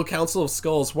 that little council of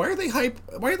skulls, why are they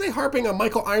harping on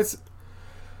Michael Ironside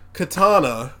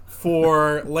Katana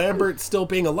for Lambert still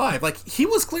being alive? Like, he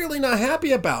was clearly not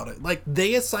happy about it. Like,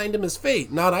 they assigned him his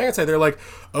fate, not Ironside. They're like,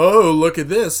 oh, look at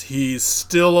this. He's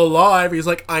still alive. He's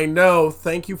like, I know.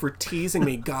 Thank you for teasing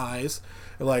me, guys.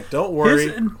 They're like, don't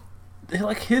worry.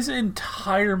 His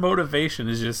entire motivation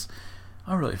is just,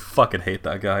 I really fucking hate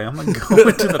that guy. I'm gonna go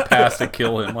into the past to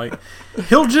kill him. Like,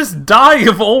 he'll just die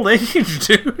of old age,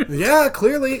 dude. Yeah,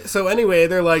 clearly. So anyway,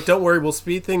 they're like, don't worry, we'll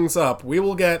speed things up. We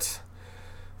will get...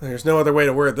 There's no other way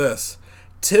to word this.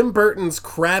 Tim Burton's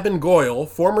Crab and Goyle,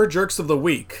 former jerks of the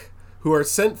week, who are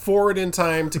sent forward in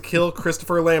time to kill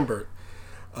Christopher Lambert.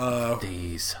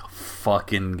 These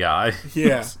fucking guys.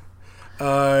 Yeah.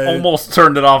 Almost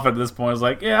turned it off at this point. I was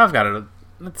like, yeah, I've got it.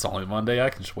 It's only Monday. I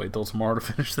can just wait till tomorrow to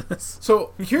finish this.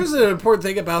 So here's an important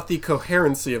thing about the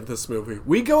coherency of this movie.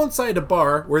 We go inside a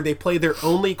bar where they play their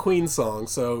only Queen song.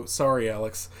 So sorry,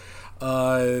 Alex.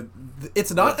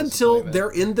 It's not until they're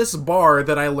in this bar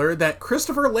that I learned that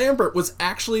Christopher Lambert was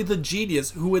actually the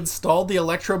genius who installed the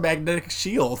electromagnetic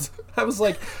shield. I was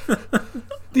like,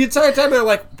 the entire time they're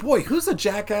like, boy, who's the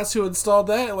jackass who installed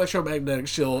that electromagnetic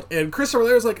shield? And Christopher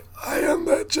Lambert's like, I am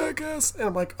that jackass. And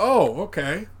I'm like, oh,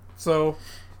 okay. So,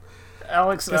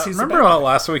 Alex, remember how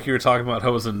last week you were talking about how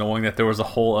it was annoying that there was a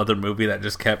whole other movie that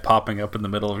just kept popping up in the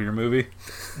middle of your movie?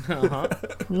 Uh-huh.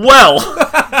 Well,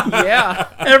 yeah.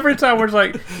 Every time we're just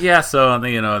like, yeah, so,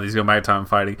 these go back time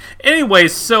fighting. Anyway,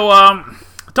 so,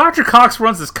 Dr. Cox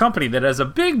runs this company that has a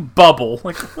big bubble.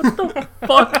 Like, what the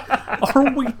fuck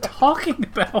are we talking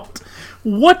about?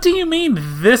 What do you mean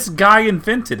this guy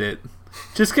invented it?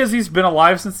 Just because he's been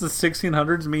alive since the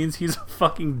 1600s means he's a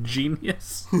fucking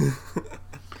genius?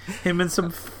 Him and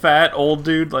some fat old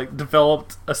dude, like,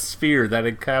 developed a sphere that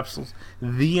encapsulates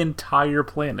the entire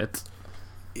planet.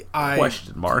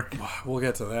 Question mark. We'll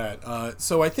get to that.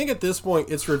 So I think at this point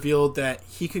it's revealed that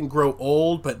he can grow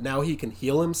old, but now he can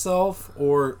heal himself,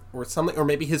 or something, or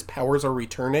maybe his powers are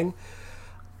returning.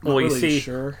 Well, you really see,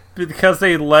 sure. because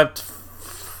they leapt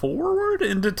forward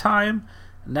into time,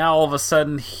 now all of a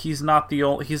sudden he's not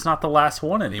the last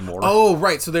one anymore. Oh,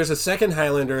 right. So there's a second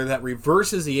Highlander that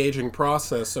reverses the aging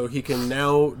process, so he can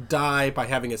now die by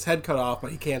having his head cut off,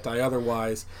 but he can't die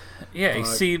otherwise. Yeah, you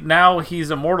see, now he's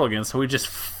immortal again, so he just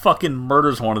fucking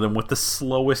murders one of them with the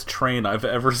slowest train I've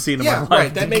ever seen in my life.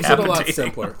 Right. That makes it a lot decapitating.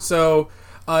 simpler. So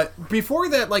before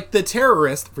that, like, the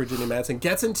terrorist, Virginia Madsen,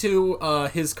 gets into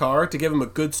his car to give him a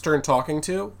good stern talking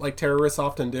to, like terrorists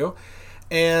often do.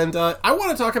 And I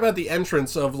want to talk about the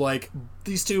entrance of, like,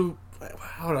 these two,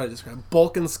 how do I describe,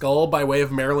 Bulk and Skull by way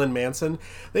of Marilyn Manson.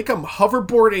 They come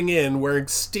hoverboarding in wearing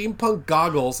steampunk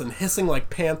goggles and hissing like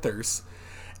panthers.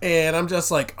 And I'm just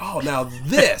like, oh, now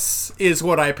this is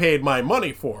what I paid my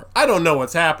money for. I don't know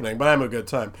what's happening, but I'm a good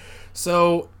time.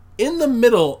 So, in the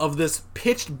middle of this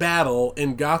pitched battle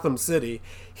in Gotham City,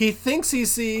 he thinks he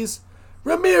sees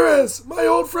Ramirez, my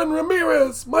old friend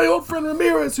Ramirez,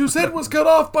 whose head was cut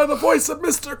off by the voice of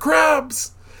Mr.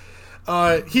 Krabs.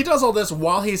 He does all this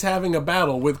while he's having a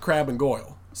battle with Crab and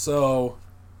Goyle. So,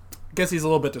 I guess he's a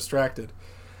little bit distracted.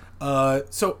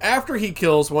 So after he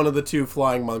kills one of the two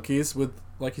flying monkeys with,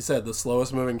 like you said, the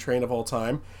slowest moving train of all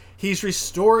time, he's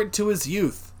restored to his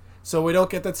youth. So we don't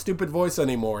get that stupid voice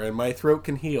anymore, and my throat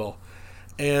can heal.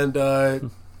 And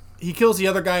he kills the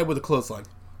other guy with a clothesline.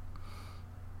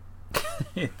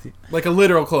 Like a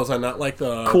literal clothesline, not like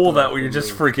the... Cool that you're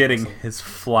just forgetting his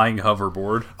flying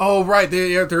hoverboard. Oh, right.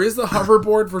 There is the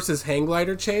hoverboard versus hang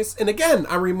glider chase. And again,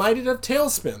 I'm reminded of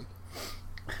Tailspin.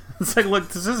 It's like, look,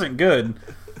 this isn't good.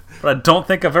 But I don't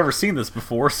think I've ever seen this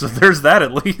before, so there's that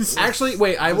at least. Actually,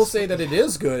 wait, I will say that it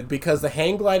is good because the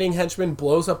hang gliding henchman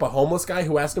blows up a homeless guy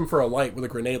who asked him for a light with a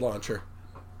grenade launcher.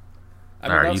 I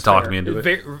mean, Alright, you talked me into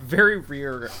it. Very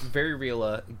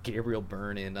real Gabriel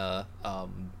Byrne in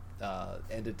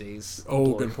End of Days.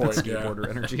 Oh, good point, Skateboarder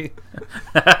energy.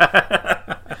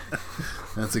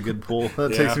 That's a good pull. That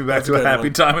Yeah, takes me back that's a to a good happy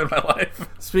one. time in my life.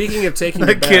 Speaking of taking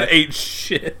That you kid back, ate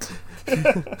shit.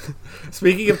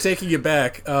 speaking of taking you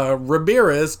back,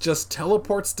 Ramirez just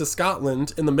teleports to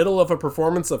Scotland in the middle of a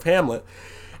performance of Hamlet.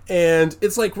 And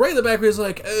it's like right in the back where he's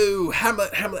like, oh,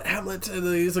 Hamlet. And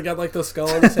he's got like the skull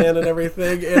in his hand and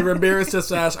everything. And Ramirez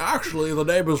just asks, actually, the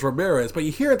name is Ramirez. But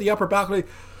you hear at the upper balcony,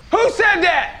 Who said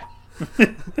that?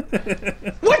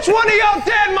 Which one of y'all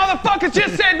dead motherfuckers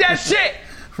just said that shit?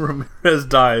 Ramirez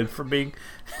died from being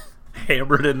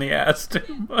hammered in the ass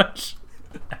too much.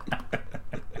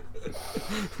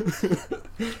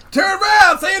 turn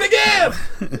around, say it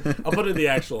again! I'll put in the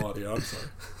actual audio, I'm sorry.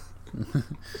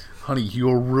 Honey,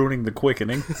 you're ruining the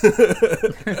quickening.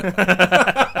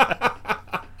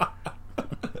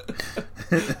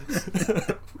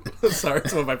 Sorry,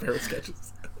 some of my favorite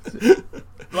sketches.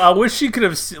 I wish she could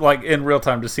have, like, in real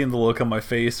time, just seen the look on my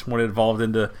face when it evolved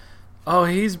into, oh,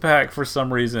 he's back for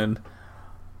some reason.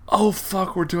 Oh,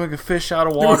 fuck, we're doing a fish out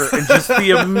of water. And just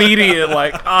the immediate,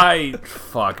 like,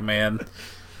 fuck, man.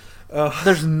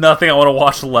 There's nothing I want to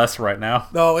watch less right now.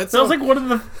 No, it's... That was, like, one of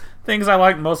the things I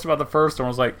liked most about the first one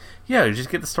was, like, yeah, you just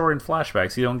get the story in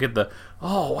flashbacks. You don't get the,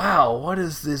 oh, wow, what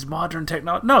is this modern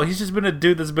technology? No, he's just been a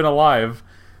dude that's been alive.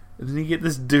 And then you get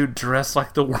this dude dressed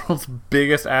like the world's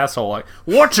biggest asshole. Like,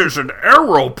 what is an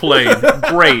aeroplane?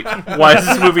 Great. Why is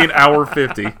this movie an hour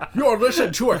 50? You're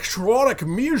listening to electronic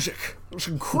music. It's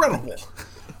incredible.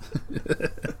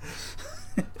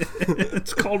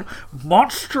 It's called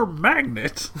Monster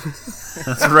Magnet.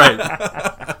 That's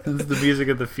right. This is the music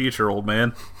of the future, old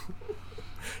man.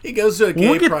 He goes to a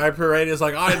gay pride parade and is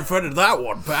like, I invented that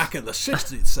one back in the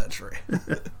 16th century.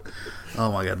 Oh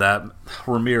my god, that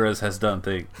Ramirez has done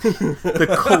things.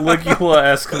 The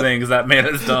Caligula-esque things that man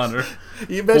has done.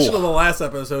 You mentioned in the last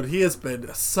episode, he has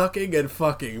been sucking and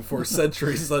fucking for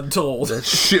centuries untold. That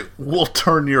shit will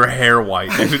turn your hair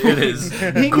white, dude. It is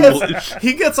ghoulish.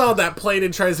 He gets on that plane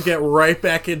and tries to get right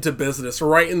back into business,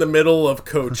 right in the middle of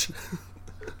Coach.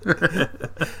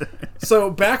 So,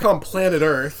 back on planet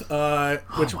Earth, by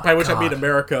which I mean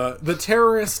America, the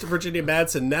terrorist Virginia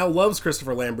Madsen now loves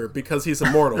Christopher Lambert because he's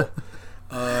immortal.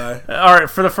 Alright,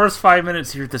 for the first 5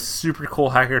 minutes, you're this super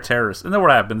cool hacker terrorist. And then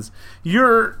what happens?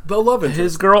 You're The love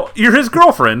interest. You're his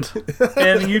girlfriend.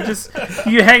 And you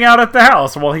hang out at the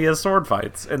house while he has sword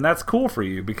fights. And that's cool for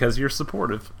you because you're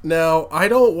supportive. Now, I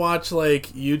don't watch, like,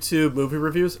 YouTube movie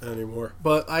reviews anymore,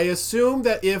 but I assume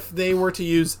that if they were to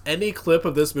use any clip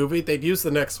of this movie, they'd use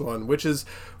the next one, which is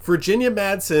Virginia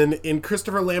Madsen in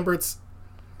Christopher Lambert's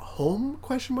home,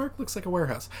 question mark? Looks like a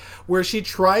warehouse. Where she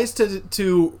tries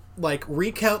to like,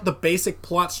 recount the basic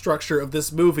plot structure of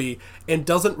this movie and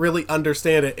doesn't really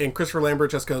understand it, and Christopher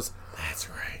Lambert just goes, that's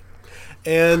right.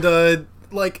 And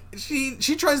like she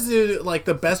tries to do like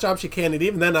the best job she can, and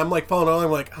even then I'm like following along.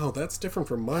 I'm like, oh, that's different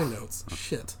from my notes.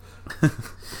 Shit.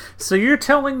 So you're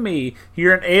telling me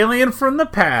you're an alien from the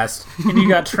past, and you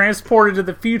got transported to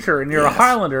the future, and you're a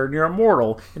Highlander, and you're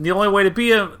immortal, and the only way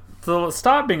to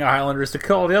stop being a Highlander is to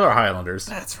kill all the other Highlanders.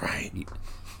 That's right.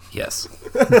 Yes.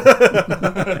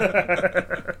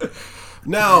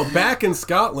 Now, back in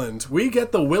Scotland, we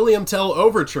get the William Tell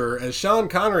overture as Sean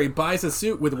Connery buys a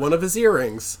suit with one of his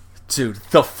earrings. Dude,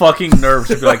 the fucking nerve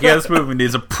to be like, yeah, this movie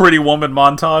needs a Pretty Woman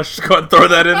montage. Just go ahead and throw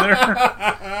that in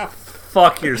there.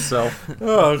 Fuck yourself.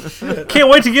 Oh, shit. Can't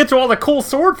wait to get to all the cool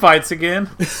sword fights again.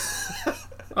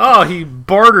 Oh, he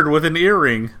bartered with an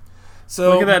earring.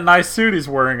 So, look at that nice suit he's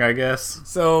wearing, I guess.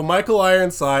 So Michael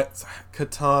Ironsides,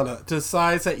 Katana,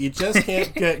 decides that you just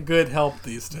can't get good help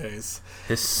these days.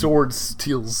 His sword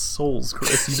steals souls,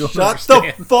 Chris. You don't Shut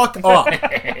understand. the fuck up.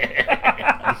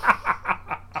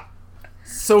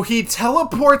 So he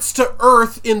teleports to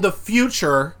Earth in the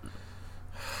future,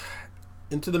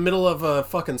 into the middle of a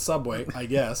fucking subway, I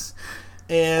guess.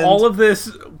 And all of this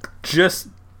just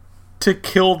to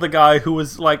kill the guy who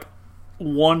was like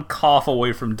one cough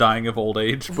away from dying of old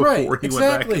age before he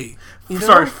went back.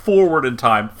 Sorry, forward in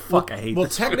time. Fuck, I hate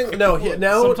this. Technically, no.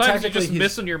 Now, sometimes technically, you're just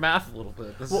missing your math a little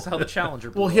bit. This is how the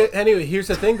Challenger. Anyway, here's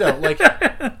the thing, though. Like,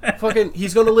 fucking,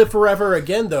 he's going to live forever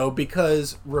again, though,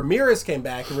 because Ramirez came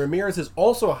back, and Ramirez is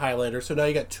also a Highlander. So now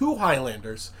you got two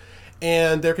Highlanders,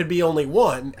 and there could be only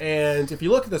one. And if you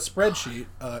look at the spreadsheet,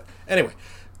 anyway.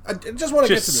 I just want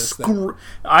to get to this thing.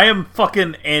 I am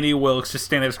fucking Annie Wilkes just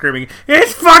standing up screaming,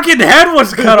 his fucking head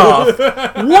was cut off!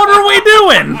 What are we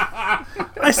doing?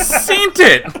 I seen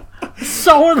it! I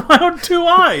saw it with my own two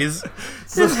eyes.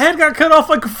 His head got cut off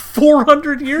like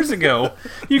 400 years ago.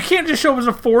 You can't just show up as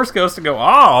a Force ghost and go, oh,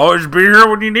 I'll always be here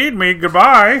when you need me,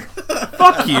 goodbye.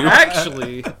 Fuck you.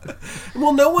 Actually.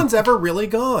 Well, no one's ever really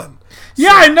gone.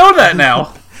 Yeah, I know that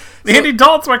now. Andy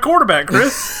Dalton's my quarterback,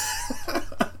 Chris.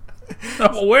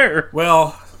 I'm aware.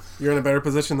 Well, you're in a better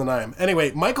position than I am.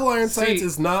 Anyway, Michael Ironsides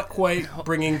is not quite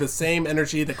bringing the same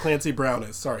energy that Clancy Brown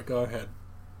is. Sorry, go ahead.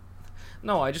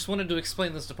 No, I just wanted to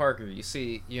explain this to Parker. You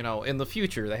see, in the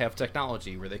future, they have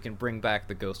technology where they can bring back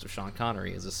the ghost of Sean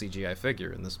Connery as a CGI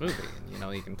figure in this movie.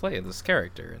 And, he can play this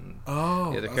character. And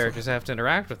the other characters have to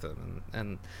interact with him.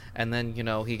 And then,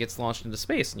 he gets launched into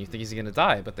space, and you think he's going to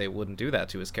die, but they wouldn't do that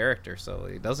to his character, so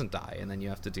he doesn't die. And then you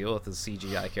have to deal with his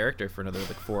CGI character for another,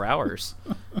 4 hours.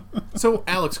 So,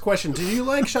 Alex, question. Did you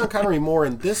like Sean Connery more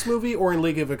in this movie or in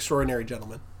League of Extraordinary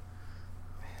Gentlemen?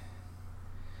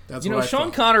 That's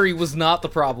Sean Connery was not the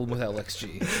problem with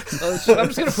LXG. I'm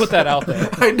just going to put that out there.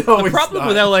 I know the problem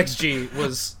with LXG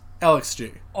was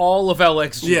LXG. All of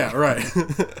LXG. Yeah, right.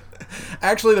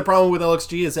 Actually, the problem with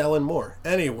LXG is Ellen Moore.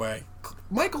 Anyway,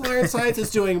 Michael Ironsides is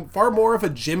doing far more of a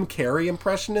Jim Carrey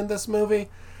impression in this movie.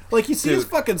 Like, you see his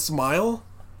fucking smile.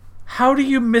 How do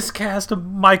you miscast a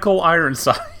Michael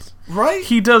Ironside? Right?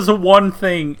 He does one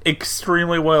thing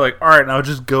extremely well. Like, all right, now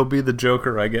just go be the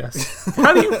Joker, I guess.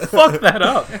 How do you fuck that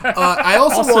up? I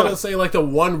also want to say, like, the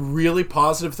one really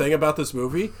positive thing about this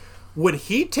movie, when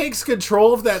he takes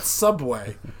control of that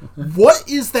subway, what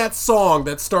is that song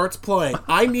that starts playing?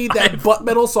 I need that butt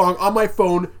metal song on my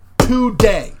phone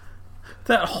today.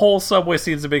 That whole subway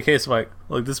scene's a big case of,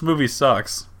 like, this movie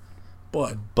sucks.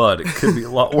 But it could be a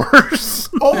lot worse.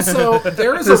 Also,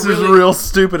 there is this is real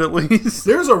stupid, at least.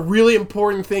 There's a really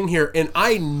important thing here, and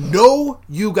I know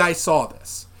you guys saw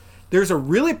this. There's a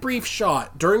really brief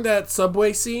shot during that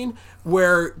subway scene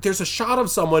where there's a shot of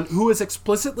someone who is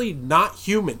explicitly not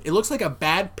human. It looks like a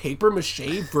bad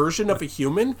papier-mâché version of a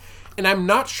human, and I'm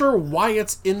not sure why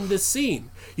it's in this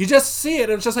scene. You just see it,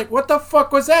 and it's just like, what the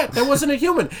fuck was that? That wasn't a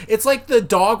human. It's like the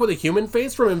dog with a human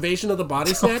face from Invasion of the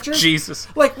Body Snatchers. Oh, Jesus.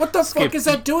 Like, what the fuck is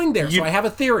that doing there? So I have a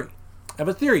theory.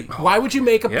 Why would you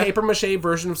make a papier-mâché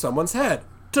version of someone's head?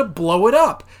 To blow it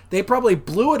up. They probably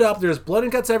blew it up. There's blood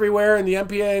and guts everywhere, and the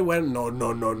MPA went,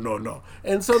 no.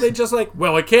 And so they just like,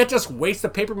 well, we can't just waste a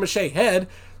papier-mâché head.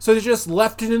 So they just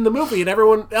left it in the movie, and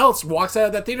everyone else walks out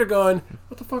of that theater going,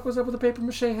 what the fuck was up with the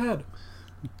papier-mâché head?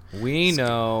 We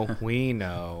know. Get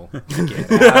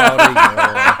out of your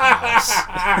house.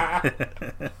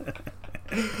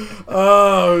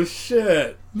 Oh,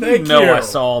 shit. Thank you. I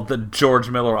saw the George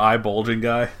Miller eye bulging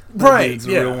guy. Right,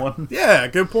 the real one. Yeah,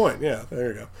 good point. Yeah, there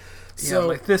you go. So,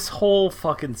 like, this whole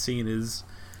fucking scene is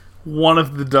one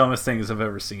of the dumbest things I've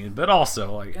ever seen. But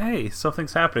also, like, hey,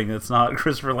 something's happening that's not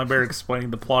Christopher Lambert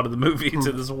explaining the plot of the movie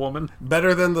to this woman.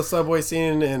 Better than the subway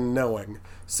scene in Knowing.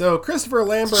 So Christopher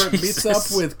Lambert meets up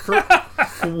with Kurt.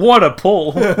 What a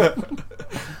pull.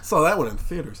 Saw that one in the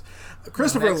theaters.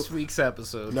 Christopher. Next week's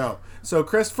episode. No. So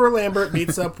Christopher Lambert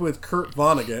meets up with Kurt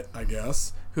Vonnegut, I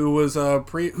guess, who was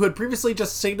who had previously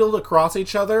just signaled across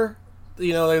each other.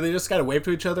 You know, they just kind of waved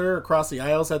to each other across the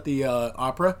aisles at the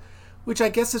opera, which I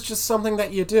guess is just something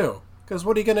that you do. Because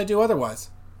what are you going to do otherwise?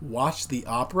 Watch the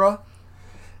opera?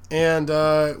 And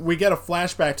we get a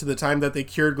flashback to the time that they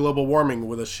cured global warming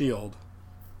with a shield.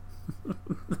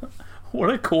 What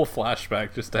a cool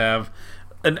flashback just to have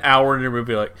an hour in your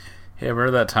movie like, hey,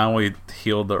 remember that time we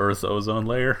healed the Earth's ozone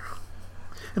layer?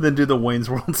 And then do the Wayne's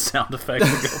World sound effect.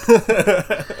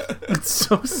 It's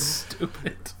so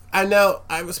stupid. And now,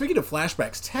 I was speaking of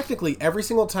flashbacks. Technically, every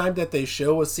single time that they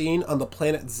show a scene on the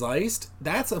planet Zeist,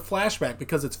 that's a flashback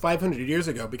because it's 500 years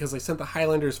ago, because they sent the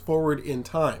Highlanders forward in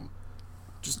time.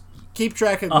 Just keep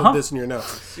track of this in your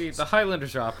notes. See, the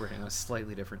Highlanders are operating in a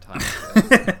slightly different time.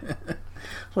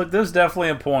 Look, there's definitely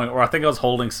a point where I think I was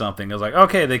holding something. I was like,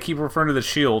 okay, they keep referring to the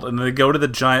shield, and then they go to the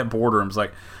giant boardroom. It's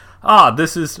like,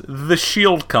 this is the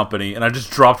Shield Company, and I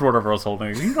just dropped whatever I was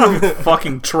holding. You're not even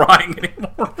fucking trying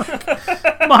anymore.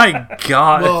 My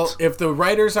God. Well, if the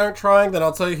writers aren't trying, then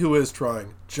I'll tell you who is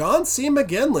trying. John C.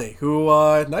 McGinley, who,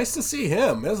 nice to see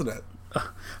him, isn't it?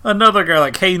 Another guy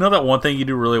like, hey, you know that one thing you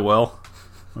do really well?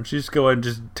 Why don't you just go ahead and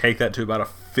just take that to about a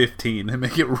 15 and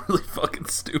make it really fucking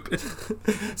stupid?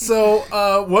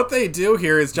 So, what they do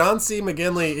here is John C.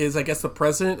 McGinley is, I guess, the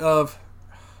president of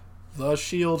the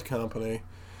Shield Company.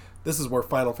 This is where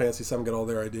Final Fantasy VII get all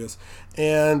their ideas.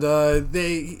 And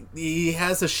he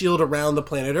has a shield around the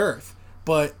planet Earth.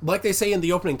 But like they say in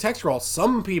the opening text scroll,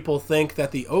 some people think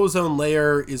that the ozone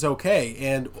layer is okay.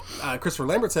 And Christopher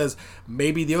Lambert says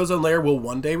maybe the ozone layer will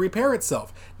one day repair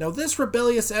itself. Now, this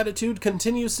rebellious attitude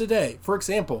continues today. For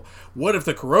example, what if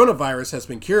the coronavirus has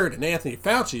been cured and Anthony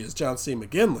Fauci is John C.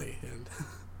 McGinley? And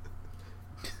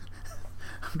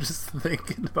I'm just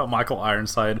thinking about Michael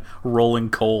Ironside rolling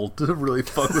coal to really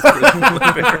fuck with Christopher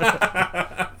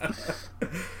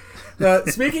Lambert.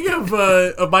 Speaking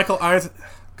of Michael Ironside...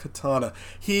 Katana.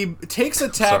 He takes a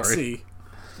taxi. Sorry.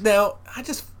 Now,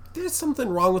 there's something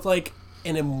wrong with, like,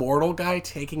 an immortal guy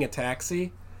taking a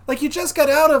taxi. Like, you just got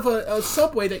out of a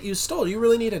subway that you stole. You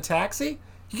really need a taxi?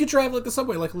 You could drive, like, the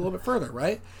subway, like, a little bit further,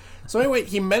 right? So anyway,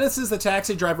 he menaces the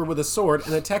taxi driver with a sword,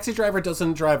 and the taxi driver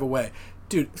doesn't drive away.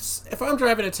 Dude, if I'm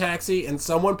driving a taxi and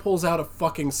someone pulls out a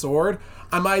fucking sword,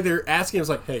 I'm either asking,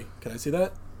 like, hey, can I see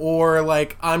that? Or,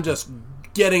 like, I'm just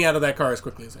getting out of that car as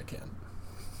quickly as I can.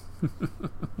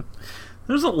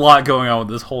 There's a lot going on with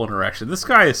this whole interaction. This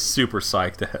guy is super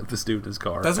psyched to have this dude in his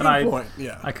car. That's a good point,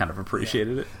 yeah. I kind of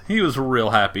appreciated it. He was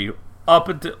real happy. Up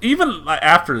until, even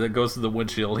after that goes to the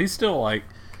windshield, he's still kind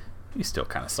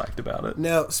of psyched about it.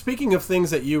 Now, speaking of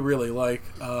things that you really like,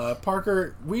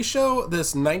 Parker, we show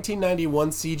this 1991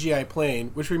 CGI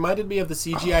plane, which reminded me of the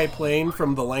CGI plane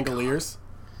from The Langoliers.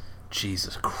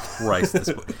 Jesus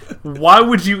Christ. Why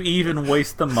would you even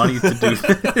waste the money to do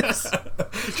this?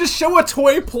 Just show a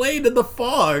toy plane in the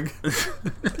fog.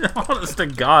 Honest to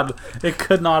God, it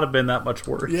could not have been that much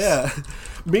worse. Yeah.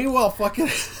 Meanwhile, fucking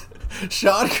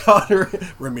Sean Connery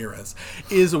Ramirez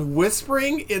is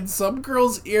whispering in some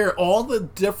girl's ear all the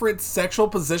different sexual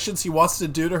positions he wants to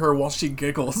do to her while she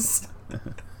giggles.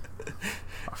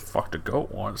 I fucked a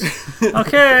goat once.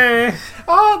 Okay.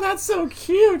 Oh, that's so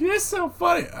cute. You're so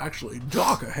funny. Actually,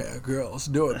 darker hair girls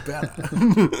do it better.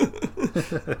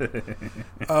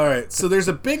 Alright, so there's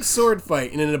a big sword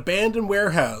fight in an abandoned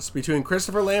warehouse between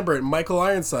Christopher Lambert and Michael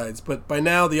Ironsides, but by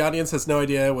now the audience has no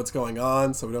idea what's going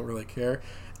on, so we don't really care.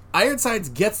 Ironsides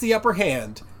gets the upper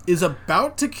hand, is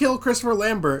about to kill Christopher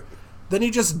Lambert, then he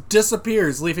just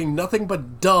disappears, leaving nothing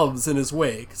but doves in his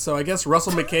wake. So I guess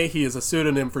Russell McKahey is a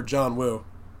pseudonym for John Woo.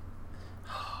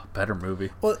 Better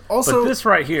movie. Well, also, but this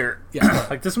right here, yeah,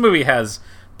 like, this movie has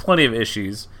plenty of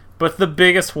issues, but the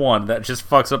biggest one that just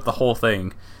fucks up the whole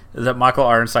thing is that Michael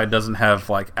Ironside doesn't have,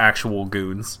 like, actual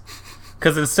goons.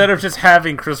 Because instead of just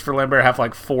having Christopher Lambert have,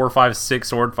 like, 4, 5, 6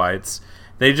 sword fights,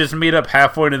 they just meet up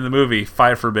halfway in the movie,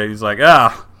 fight for a bit. He's like,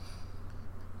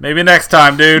 maybe next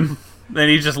time, dude. Then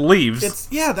he just leaves.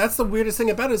 That's the weirdest thing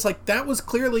about it. It's like, that was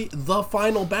clearly the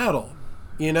final battle,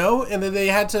 you know? And then they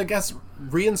had to, I guess,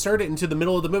 reinsert it into the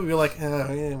middle of the movie. You're like,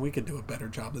 we could do a better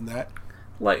job than that.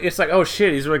 Like, it's like, oh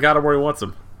shit, he's really got him where he wants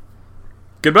him.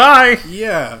 Goodbye!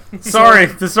 Yeah. Sorry,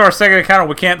 this is our second encounter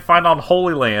we can't find on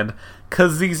Holy Land,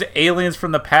 because these aliens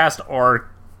from the past are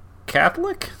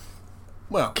Catholic?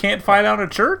 Well. Can't find out a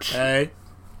church? Hey.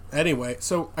 Anyway,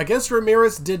 so I guess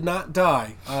Ramirez did not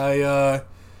die. I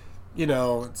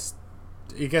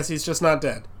guess he's just not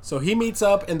dead. So he meets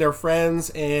up and they're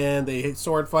friends and they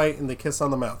sword fight and they kiss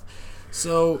on the mouth.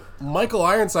 So, Michael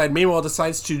Ironside, meanwhile,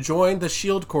 decides to join the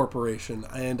S.H.I.E.L.D. Corporation,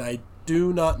 and I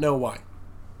do not know why.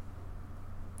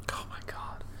 Oh my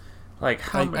god!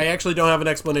 Like, I actually don't have an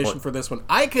explanation for this one.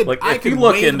 I could look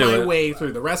wade into my it way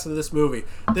through the rest of this movie.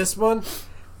 This one,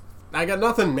 I got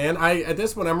nothing, man. At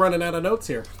this one, I'm running out of notes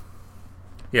here.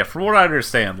 Yeah, from what I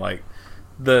understand, like,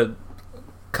 the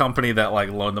company that, like,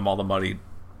 loaned them all the money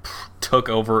took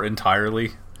over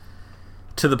entirely.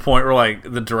 To the point where, like,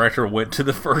 the director went to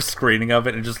the first screening of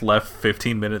it and just left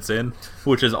 15 minutes in,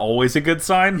 which is always a good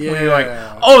sign. Yeah. When you're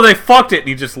like, oh, they fucked it, and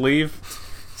you just leave.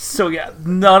 So, yeah,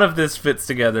 none of this fits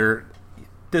together.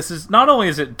 This is, not only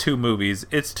is it two movies,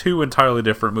 it's two entirely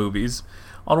different movies.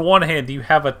 On one hand, you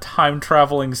have a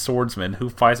time-traveling swordsman who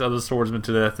fights other swordsmen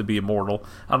to death to be immortal.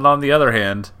 And on the other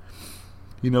hand,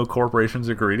 you know corporations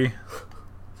are greedy.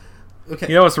 Okay.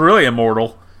 You know what's really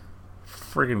immortal?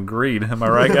 Friggin' greed. Am I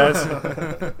right,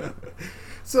 guys?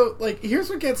 So, like, here's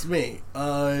what gets me.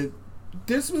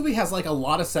 This movie has, like, a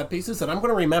lot of set pieces that I'm going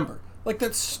to remember. Like,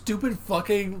 that stupid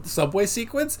fucking subway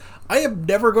sequence. I am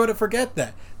never going to forget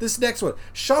that. This next one.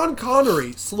 Sean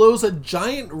Connery slows a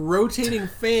giant rotating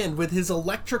fan with his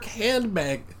electric hand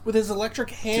magic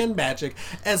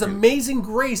as Amazing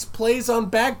Grace plays on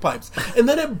bagpipes. And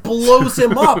then it blows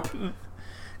him up.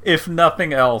 If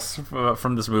nothing else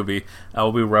from this movie, I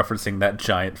will be referencing that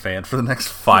giant fan for the next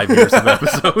 5 years of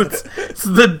episodes. It's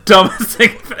the dumbest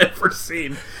thing I've ever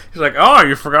seen. He's like, oh,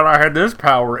 you forgot I had this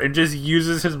power, and just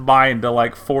uses his mind to,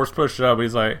 like, force push it up.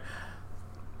 He's like,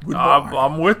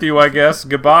 I'm with you, I guess.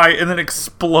 Goodbye. And then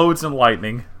explodes in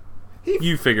lightning.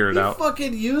 You figure it out. He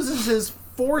fucking uses his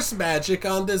force magic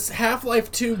on this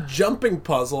Half-Life 2 jumping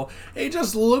puzzle. He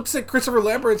just looks at Christopher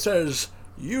Lambert and says,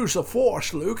 use the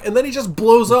force, Luke, and then he just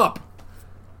blows up.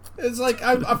 It's like,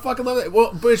 I fucking love it.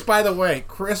 Well, which, by the way,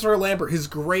 Christopher Lambert, his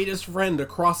greatest friend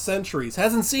across centuries,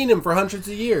 hasn't seen him for hundreds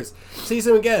of years. Sees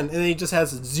him again, and he just has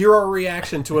zero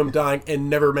reaction to him dying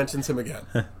and never mentions him again.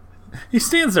 He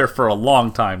stands there for a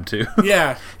long time, too.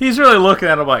 Yeah. He's really looking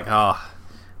at him like,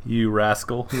 you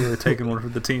rascal. You're really taking one for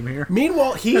the team here.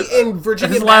 Meanwhile, he in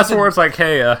Virginia... His last words like,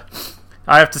 hey,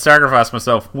 I have to sacrifice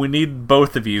myself. We need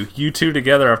both of you. You two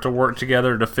together have to work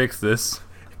together to fix this.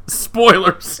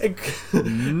 Spoilers.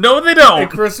 No, they don't. And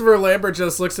Christopher Lambert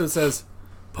just looks and says,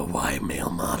 but why male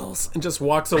models? And just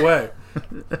walks away.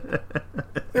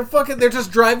 They're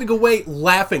just driving away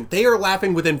laughing. They are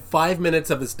laughing within 5 minutes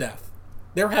of his death.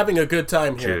 They're having a good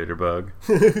time here. Jitterbug.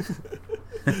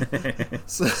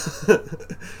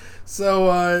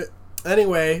 So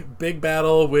anyway, big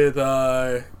battle with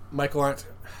Michael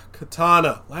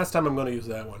Katana. Last time I'm going to use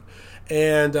that one.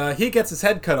 And he gets his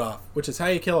head cut off, which is how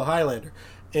you kill a Highlander.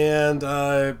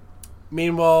 And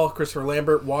meanwhile, Christopher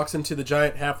Lambert walks into the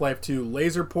giant Half-Life 2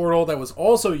 laser portal that was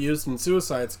also used in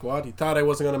Suicide Squad. He thought I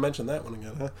wasn't going to mention that one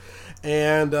again, huh?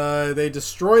 And they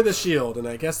destroy the S.H.I.E.L.D., and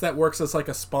I guess that works as like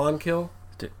a spawn kill.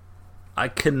 Dude, I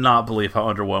cannot believe how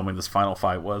underwhelming this final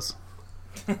fight was.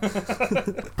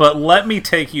 But let me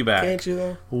take you back. Can't you,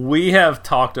 though? We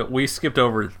skipped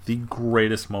over the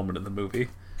greatest moment in the movie.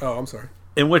 Oh, I'm sorry.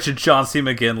 In which John C.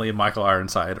 McGinley and Michael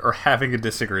Ironside are having a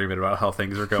disagreement about how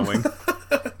things are going.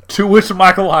 To which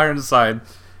Michael Ironside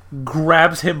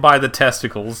grabs him by the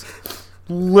testicles,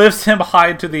 lifts him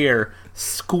high into the air,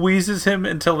 squeezes him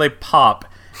until they pop,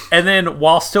 and then,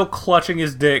 while still clutching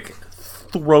his dick,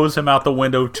 throws him out the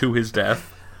window to his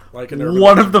death. Like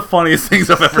one of the funniest things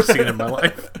I've ever seen in my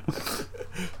life.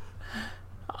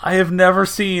 I have never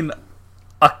seen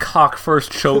a cock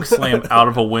first choke slam out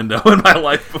of a window in my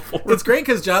life before. It's great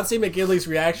because John C. McGinley's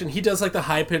reaction, he does like the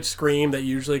high-pitched scream that you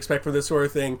usually expect for this sort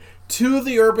of thing, to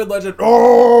the urban legend,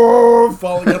 oh,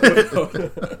 falling out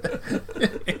the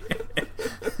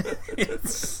window.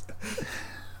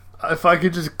 If I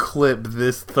could just clip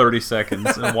this 30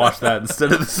 seconds and watch that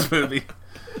instead of this movie,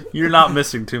 you're not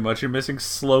missing too much. You're missing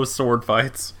slow sword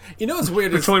fights. You know what's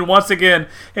weird? Between, once again,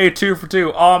 hey, 2 for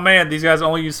 2. Oh man, these guys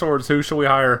only use swords. Who shall we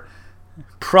hire?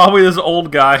 Probably this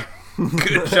old guy.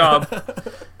 Good job.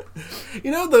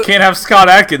 You know, can't have Scott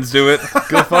Adkins do it.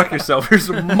 Go fuck yourself. Here's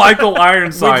Michael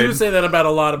Ironside. We do say that about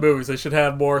a lot of movies. They should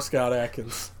have more Scott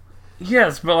Adkins.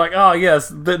 Yes, but like, oh yes,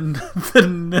 the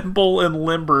nimble and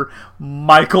limber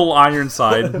Michael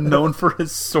Ironside, known for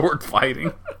his sword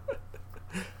fighting.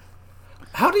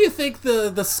 How do you think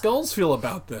the Skulls feel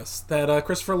about this? That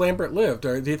Christopher Lambert lived?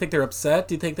 Or do you think they're upset?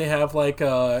 Do you think they have like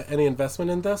any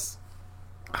investment in this?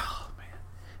 Oh man,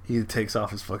 he takes off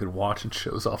his fucking watch and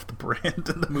shows off the brand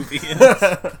in the movie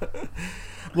ends.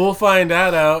 We'll find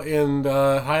that out in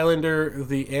Highlander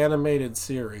the animated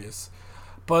series.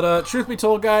 But truth be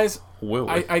told, guys,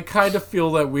 I kind of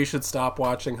feel that we should stop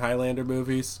watching Highlander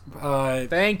movies.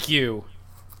 Thank you.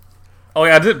 Oh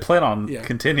yeah, I didn't plan on Yeah.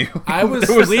 continue. I was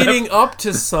There leading up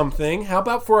to something. How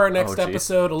about for our next Oh, geez.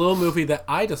 episode, a little movie that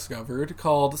I discovered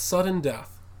called Sudden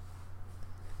Death?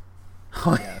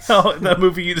 Oh, that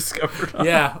movie you discovered.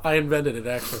 Yeah, I invented it,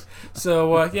 actually.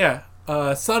 So,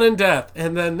 Sudden Death.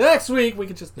 And then next week, we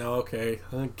could just... No, okay.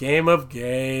 Game of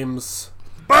Games.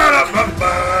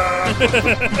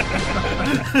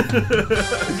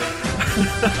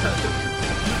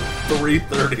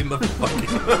 3:30 in the fucking.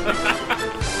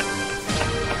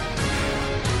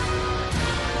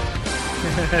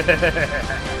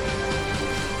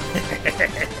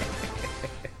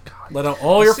 Let out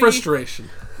all your See? frustration.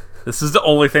 This is the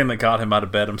only thing that got him out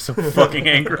of bed. I'm so fucking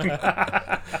angry.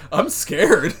 I'm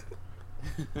scared.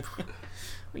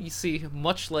 You see,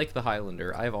 much like the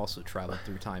Highlander, I've also traveled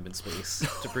through time and space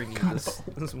to bring you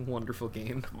this wonderful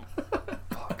game.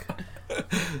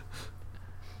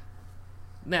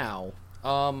 Now,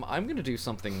 I'm gonna do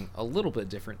something a little bit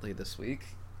differently this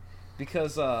week,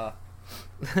 because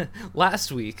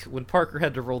last week when Parker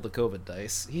had to roll the COVID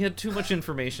dice, he had too much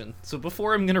information. So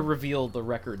before I'm gonna reveal the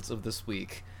records of this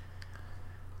week,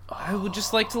 I would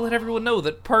just like to let everyone know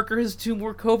that Parker has 2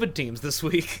 more COVID teams this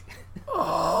week.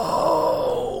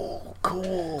 Oh,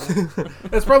 cool.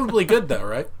 That's probably good, though,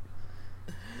 right?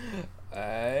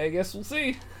 I guess we'll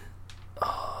see.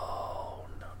 Oh,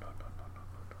 no.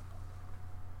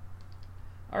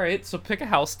 All right, so pick a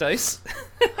house dice.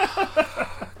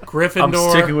 Gryffindor. I'm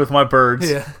sticking with my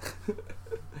birds. Yeah.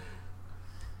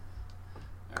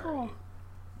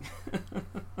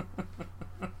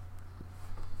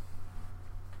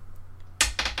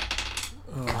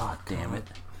 God damn it.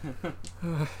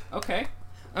 Okay,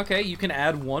 you can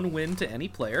add 1 win to any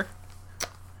player.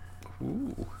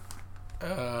 Ooh.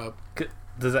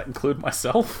 Does that include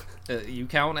myself? You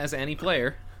count as any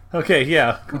player. Okay,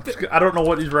 yeah. I don't know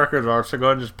what these records are, so go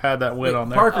ahead and just pad that win on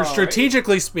there. Parker,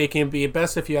 strategically speaking, it'd be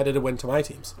best if you added a win to my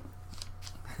teams.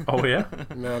 Oh, yeah?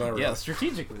 No, not really. Yeah,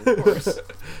 strategically, of course.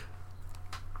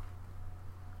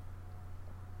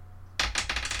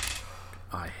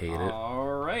 I hate it.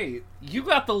 Alright, you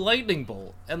got the lightning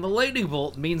bolt, and the lightning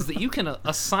bolt means that you can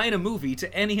assign a movie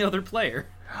to any other player.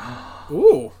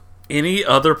 Ooh. Any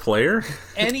other player?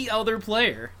 Any other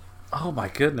player. Oh, my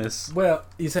goodness. Well,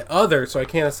 you said other, so I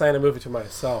can't assign a movie to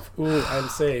myself. Ooh, I'm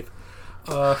safe.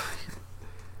 Well,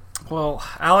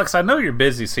 Alex, I know you're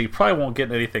busy, so you probably won't get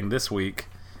anything this week,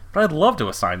 but I'd love to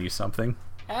assign you something.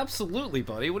 Absolutely,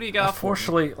 buddy. What do you got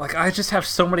Unfortunately, I just have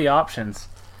so many options.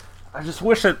 I just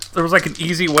wish that there was, an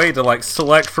easy way to,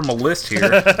 select from a list here.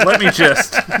 Let me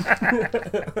just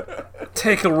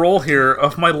take a roll here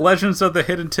of my Legends of the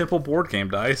Hidden Temple board game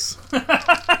dice.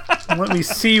 Let me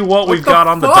see what we've got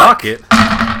on the docket.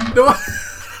 No.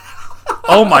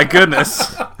 Oh my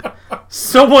goodness.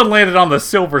 Someone landed on the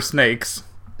Silver Snakes.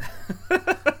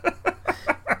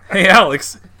 Hey,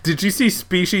 Alex, did you see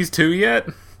Species 2 yet?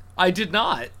 I did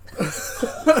not.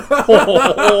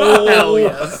 Oh, Hell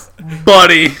yes.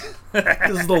 buddy.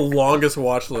 This is the longest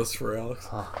watch list for Alex.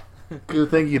 Good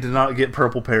thing you did not get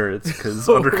Purple Parrots, because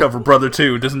Undercover Brother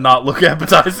 2 does not look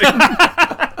appetizing.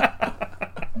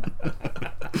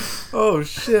 Oh,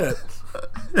 shit.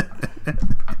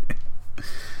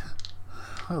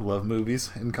 I love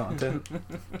movies and content.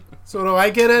 So do I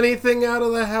get anything out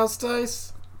of the house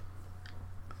dice?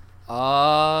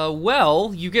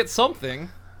 Well, you get something,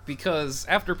 because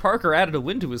after Parker added a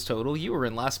win to his total, you were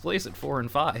in last place at 4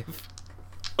 and 5.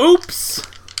 Oops!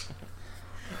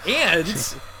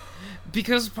 And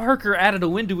because Parker added a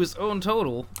win to his own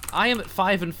total, I am at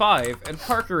 5 and 5, and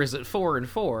Parker is at 4 and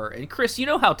 4. And Chris, you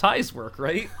know how ties work,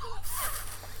 right?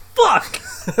 Fuck!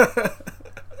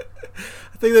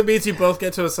 I think that means you both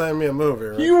get to assign me a movie,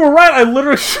 right? You were right, I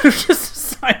literally should have just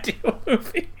assigned you a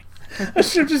movie. I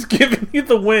should have just given you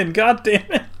the win, god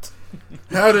damn it.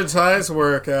 How do ties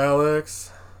work,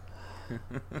 Alex?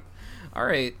 All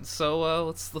right, so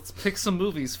let's pick some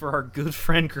movies for our good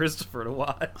friend Christopher to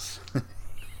watch.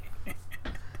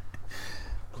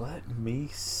 Let me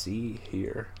see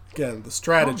here. Again, the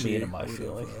strategy. How mean am I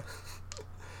feeling?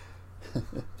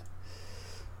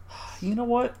 You know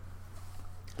what?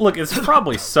 Look, it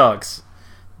probably sucks,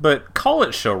 but call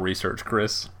it show research,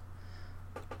 Chris.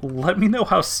 Let me know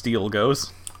how Steel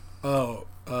goes. Oh,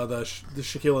 the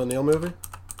Shaquille O'Neal movie?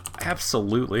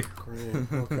 Absolutely.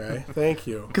 Great. Okay, thank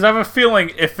you. Because I have a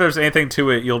feeling if there's anything to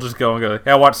it, you'll just go and go,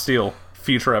 yeah, watch Steel,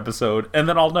 future episode, and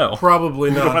then I'll know. Probably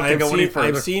not. don't have to go any further.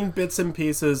 I've seen bits and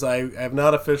pieces. I have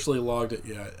not officially logged it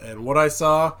yet. And what I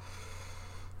saw...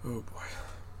 Oh, boy.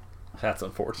 That's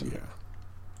unfortunate. Yeah.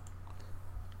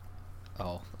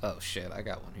 Oh shit, I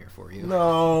got one here for you.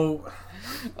 No.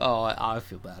 Oh, I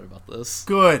feel bad about this.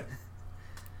 Good.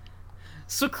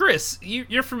 So, Chris,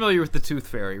 you're familiar with the Tooth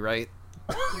Fairy, right?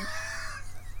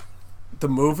 The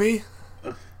movie?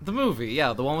 The movie,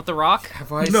 yeah, the one with the rock.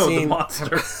 Have I No, seen the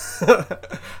monster.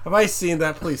 Have I seen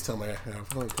that? Please tell me I have.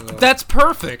 Oh, God. That's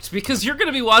perfect, because you're going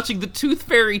to be watching the Tooth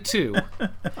Fairy 2.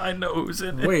 I know who's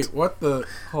in it. Wait, what the?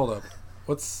 Hold up.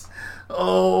 What's?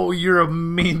 Oh, you're a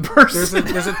mean person.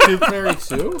 There's a Tooth Fairy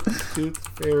 2? Tooth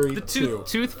Fairy 2.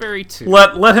 Tooth Fairy 2.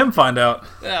 Let him find out.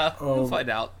 Yeah, we'll find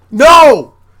out.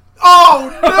 No!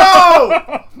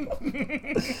 Oh, no!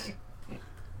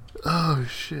 Oh,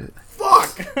 shit.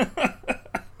 Fuck!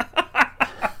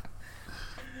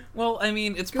 Well, I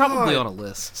mean, it's probably on a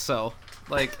list, so,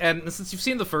 like, and since you've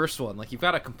seen the first one, like, you've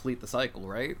got to complete the cycle,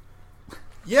 right?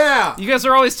 Yeah! You guys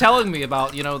are always telling me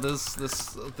about, you know, this.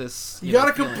 You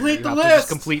gotta complete you the have to just list.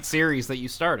 complete series that you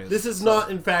started. This is not,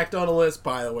 in fact, on a list,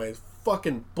 by the way. It's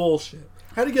fucking bullshit.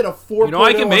 How to get a 4.0 You know,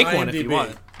 I can make on one if you IMDb.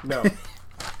 want. No.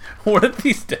 One of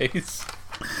these days,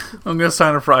 I'm gonna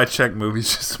sign up for I Check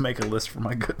Movies just to make a list for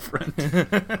my good friend.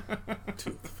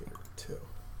 Tooth Fairy 2.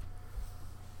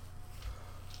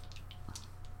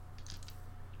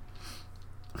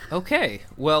 Okay,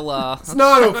 well, let's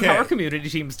not check on okay. how our community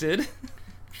teams did.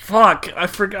 Fuck, I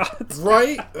forgot.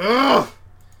 Right? Ugh!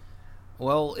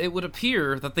 Well, it would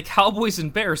appear that the Cowboys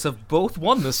and Bears have both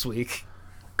won this week.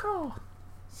 Go.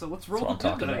 So let's roll That's the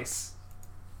what I'm good talking dice.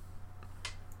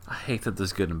 I hate that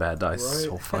there's good and bad dice Right.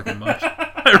 so fucking much.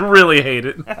 I really hate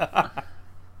it.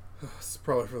 It's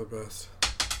probably for the best.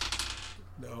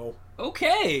 No.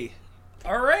 Okay.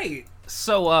 All right.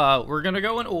 So we're going to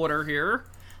go in order here,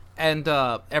 and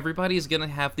everybody's going to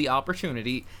have the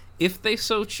opportunity, if they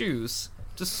so choose,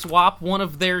 to swap one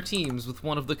of their teams with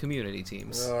one of the community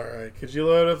teams. Alright, could you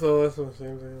load up the list of the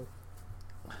same thing?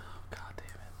 God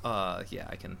damn it. Yeah,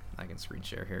 I can screen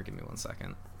share here. Give me 1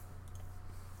 second.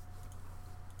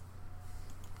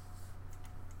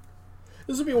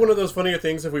 This would be one of those funnier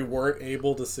things if we weren't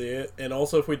able to see it, and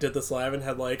also if we did this live and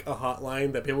had like a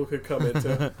hotline that people could come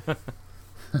into.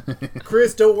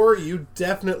 Chris, don't worry, you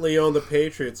definitely own the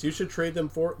Patriots. You should trade them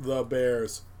for the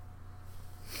Bears.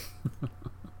 The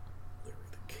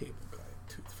cable guy,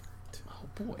 Tooth Fairy 2.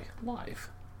 Oh boy, live.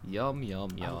 Yum,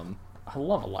 yum, yum. I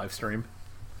love a live stream.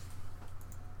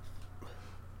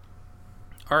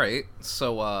 All right.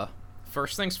 So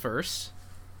first things first,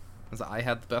 as I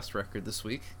had the best record this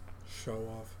week, Show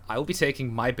off. I will be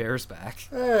taking my Bears back.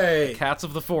 Hey! Cats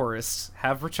of the Forest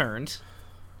have returned.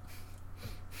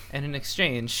 And in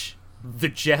exchange, the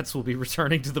Jets will be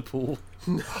returning to the pool.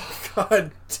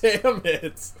 God damn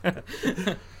it!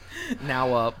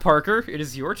 Now, Parker, it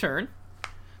is your turn.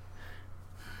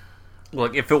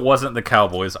 Look, if it wasn't the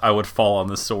Cowboys, I would fall on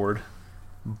the sword.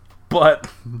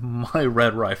 But my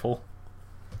red rifle.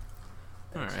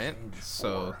 Alright,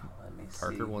 so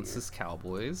Parker wants his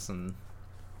Cowboys, and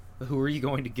who are you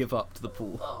going to give up to the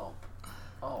pool?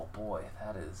 Oh boy,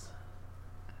 that is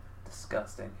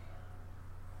disgusting.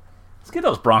 Let's get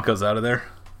those Broncos out of there.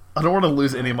 I don't want to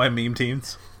lose any of my meme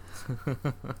teams.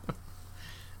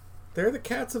 They're the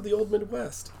cats of the old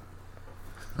Midwest.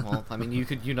 Well, I mean, you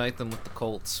could unite them with the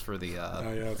Colts for the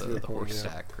that's a the good point, horse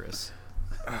yeah. stack, Chris.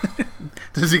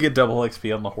 Does he get double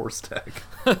XP on the horse stack?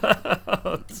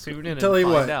 Tune in Tell and you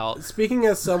find what, out. speaking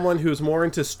as someone who's more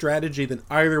into strategy than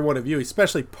either one of you,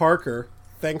 especially Parker,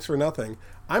 thanks for nothing,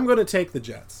 I'm going to take the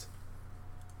Jets.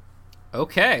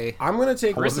 Okay. I'm going to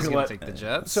take... Chris is going let- to take the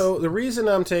Jets. So the reason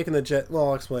I'm taking the Jets... Well,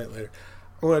 I'll explain it later.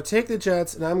 I'm going to take the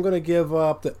Jets, and I'm going to give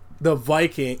up the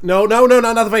Viking... No, not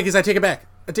the Vikings. I take it back.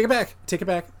 Take it back.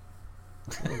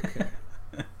 Okay.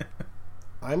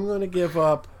 I'm going to give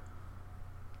up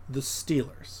the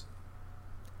Steelers.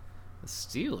 the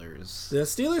Steelers. The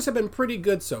Steelers have been pretty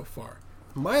good so far.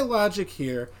 My logic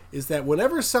here is that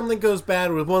whenever something goes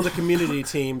bad with one of the community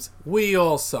teams, we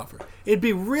all suffer. It'd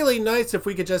be really nice if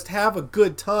we could just have a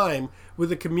good time with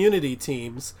the community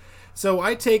teams. So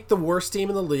I take the worst team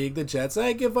in the league, the Jets, and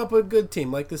I give up a good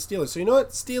team like the Steelers. So you know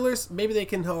what, Steelers, maybe they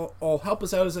can all help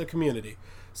us out as a community.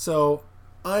 So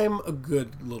I'm a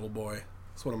good little boy.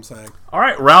 That's what I'm saying. All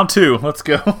right, round 2. Let's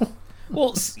go.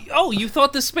 Well, you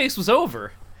thought this space was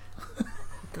over.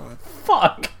 God.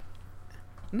 Fuck.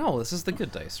 No, this is the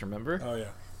good dice, remember? Oh, yeah.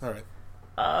 All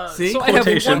right. See? So I have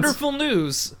quotations. wonderful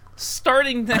news.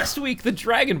 Starting next week, the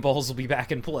Dragon Balls will be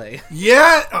back in play.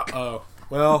 Yeah! Uh-oh.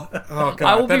 Well, oh, God.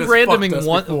 I will be that has fucked randoming us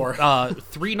before.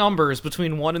 3 numbers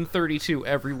between 1 and 32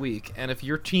 every week, and if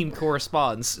your team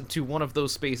corresponds to one of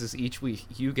those spaces each week,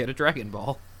 you get a Dragon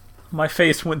Ball. My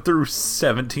face went through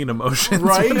 17 emotions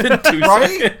Right? within 2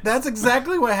 Right? seconds. That's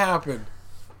exactly what happened.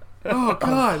 Oh,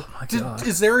 God. my God.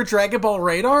 Is there a Dragon Ball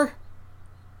radar?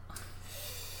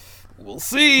 We'll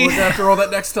see. We're going to have to roll that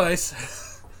next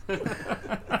dice.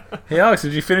 Hey, Alex,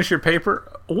 did you finish your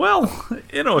paper? Well,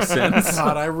 in a sense.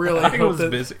 God, I really I hope was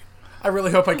that, busy. I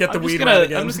really hope I get the I'm just weed gonna, right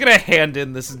again. I'm just gonna hand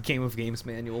in this Game of Games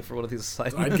manual for one of these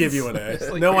assignments. I'd give you an A. It's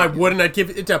like, No, I wouldn't. I'd give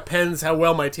it depends how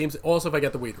well my team's. Also, if I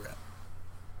get the weed rat.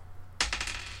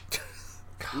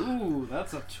 Ooh,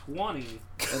 that's a 20.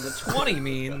 And the 20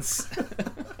 means...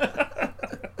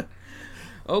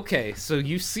 Okay, so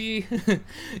you see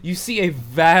a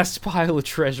vast pile of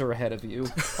treasure ahead of you.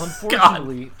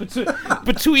 Unfortunately,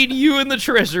 between you and the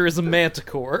treasure is a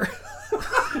manticore.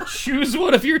 Choose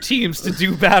one of your teams to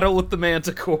do battle with the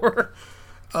manticore.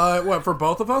 What, for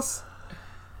both of us?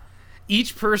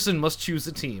 Each person must choose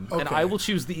a team, and Okay. I will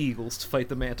choose the Eagles to fight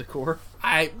the manticore.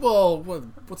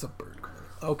 What's a bird?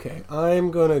 Okay, I'm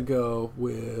gonna go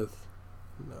with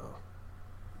no,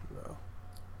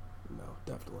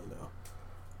 definitely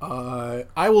no.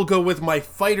 I will go with my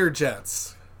fighter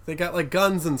jets. They got like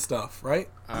guns and stuff, right?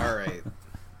 All right.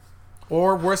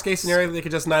 Or worst case scenario, they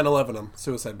could just 9/11 them,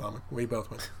 suicide bombing. We both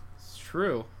win. It's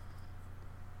true.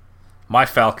 My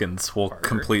Falcons will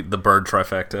complete the bird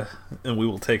trifecta, and we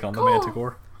will take on the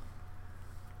Manticore.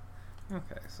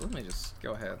 Okay, so let me just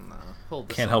go ahead and hold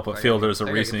this Can't up. help but I feel gotta there's a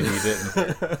get- I reason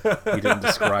gotta he didn't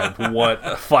describe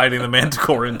what fighting the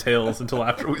Manticore entails until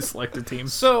after we select a team.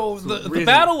 So the reason.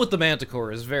 battle with the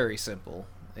Manticore is very simple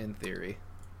in theory.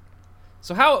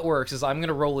 So how it works is I'm going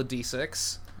to roll a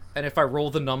d6, and if I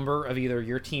roll the number of either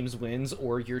your team's wins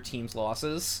or your team's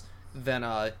losses, then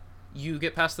you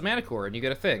get past the Manticore and you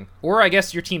get a thing. Or I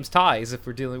guess your team's ties if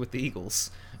we're dealing with the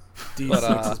Eagles.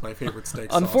 D6 is my favorite steak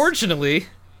sauce. Unfortunately,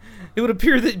 it would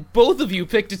appear that both of you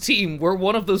picked a team where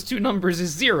one of those two numbers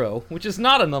is 0, which is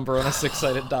not a number on a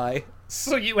 6-sided die.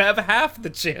 So you have half the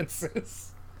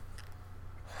chances.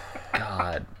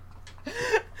 God.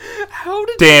 How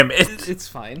did Damn it. It's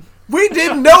fine. We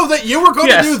didn't know that you were going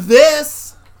Yes. to do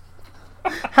this.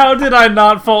 How did I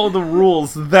not follow the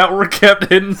rules that were kept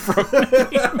hidden from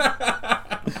me?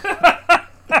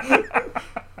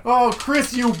 Oh,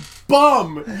 Chris, you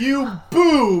bum! You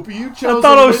boob! You chose. I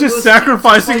thought a I was just winless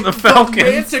sacrificing team to the fight Falcons.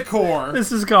 Manticore.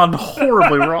 This has gone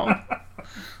horribly wrong.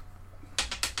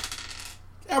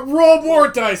 Roll more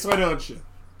dice, why don't you?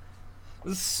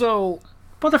 So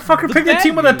Motherfucker picked a bad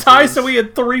team with a news tie, is- so we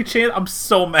had 3 chances. I'm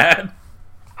so mad.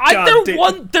 God they're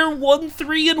damn. they're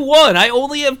 1-3-1. I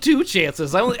only have 2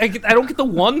 chances. I don't get the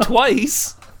 1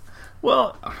 twice.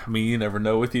 Well, I mean, you never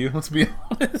know with you. Let's be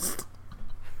honest.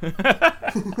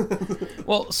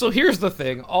 Well, so here's the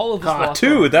thing. All of us lost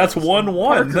 2. our- That's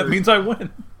 1-1. That means I win.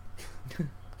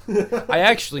 I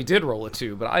actually did roll a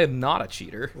 2, but I am not a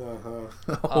cheater.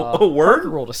 A Parker word?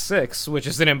 rolled a 6, which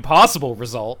is an impossible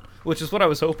result, which is what I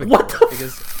was hoping What for. the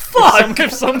Because fuck?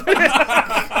 if some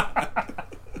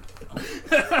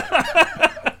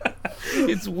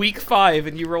it's week 5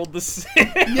 and you rolled the 6.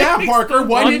 Yeah, Parker,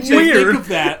 why didn't you Weird. think of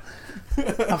that?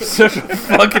 I'm such a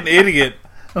fucking idiot.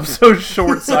 I'm so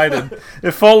short-sighted.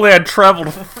 If only I'd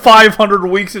traveled 500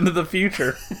 weeks into the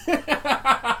future.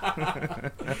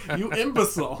 You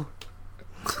imbecile.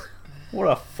 What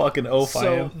a fucking oaf I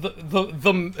So am.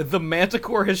 the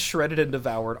Manticore has shredded and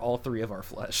devoured all 3 of our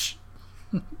flesh.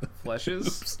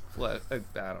 Fleshes? I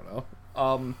don't know.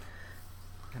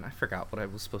 And I forgot what I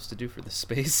was supposed to do for this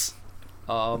space.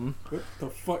 What the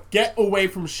fuck? Get away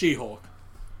from She-Hulk.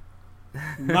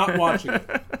 Not watching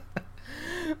it.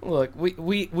 Look,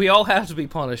 we all have to be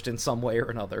punished in some way or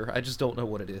another. I just don't know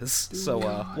what it is. So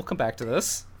we'll come back to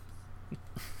this.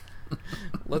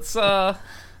 Let's That's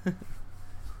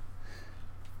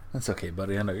okay,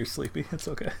 buddy. I know you're sleepy. It's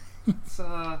okay.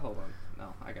 hold on.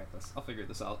 No, I got this. I'll figure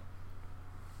this out.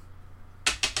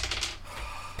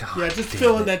 Yeah, just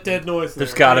fill in that dead noise there.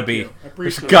 There's gotta Thank be. you. I There's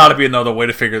appreciate gotta be another way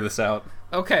to figure this out.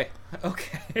 Okay.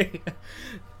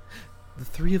 The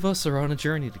 3 of us are on a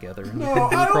journey together. And No, we've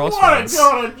been I to don't want crossroads. to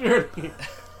go on a journey.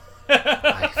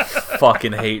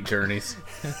 Fucking hate journeys.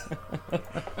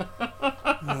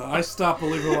 I stopped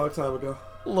believing a long time ago.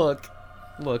 Look,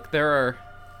 there are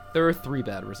 3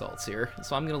 bad results here,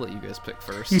 so I'm gonna let you guys pick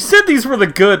first. You said these were the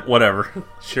good. Whatever.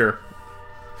 Sure.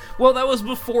 Well, that was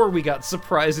before we got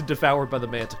surprised and devoured by the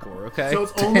Manticore. Okay. So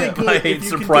it's only good I if hate you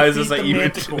surprises can that defeat you the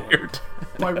Manticore engineered.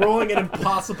 by rolling an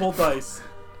impossible dice.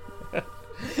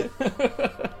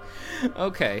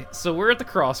 Okay, so we're at the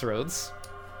crossroads.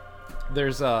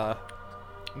 There's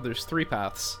 3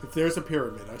 paths. If there's a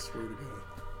pyramid, I swear to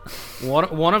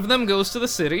God. One of them goes to the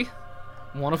city,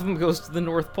 one of them goes to the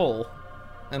North Pole,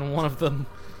 and one of them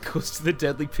goes to the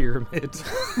Deadly Pyramid.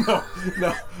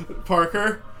 No,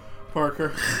 Parker,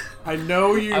 I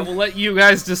know you. I will let you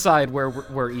guys decide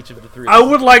where each of the 3. I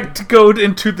would like to go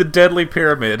into the Deadly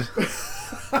Pyramid.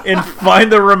 and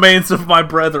find the remains of my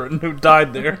brethren who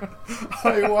died there.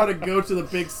 I want to go to the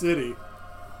big city.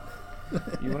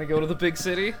 You want to go to the big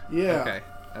city? Yeah.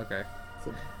 Okay.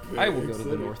 Big I will go to the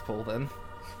city. North Pole then.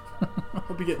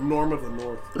 Hope you get Norm of the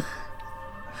North.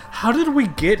 How did we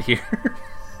get here?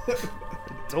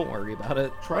 Don't worry about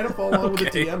it. Try to follow along with the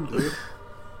Okay. DM, dude.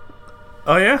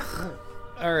 Oh, yeah?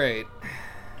 Alright,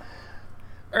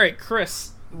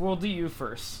 Chris, we'll do you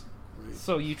first.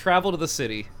 So you travel to the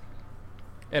city,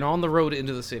 and on the road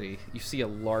into the city, you see a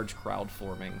large crowd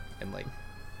forming, and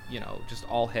just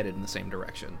all headed in the same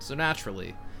direction. So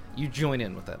naturally, you join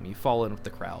in with them, you fall in with the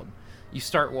crowd. You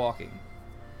start walking.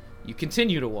 You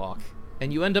continue to walk,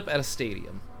 and you end up at a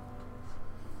stadium.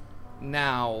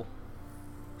 Now,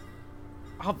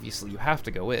 obviously you have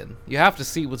to go in. You have to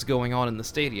see what's going on in the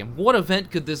stadium. What event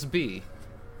could this be?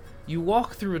 You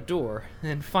walk through a door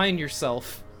and find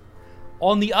yourself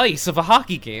on the ice of a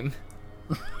hockey game.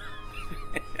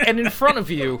 And in front of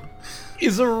you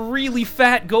is a really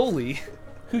fat goalie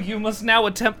who you must now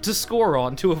attempt to score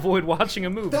on to avoid watching a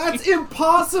movie. That's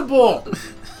impossible!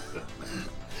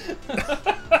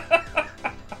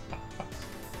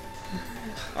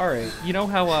 Alright, you know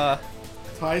how,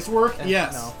 Ties work?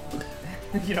 Yes. No.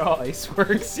 You know how ice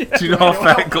works? Yeah. Do you know how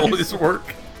fat goalies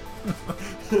work?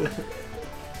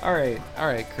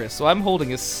 Alright, Chris. So I'm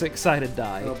holding a 6-sided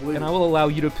die, and I will allow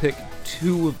you to pick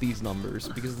 2 of these numbers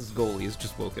because this goalie has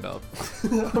just woken up.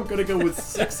 I'm gonna go with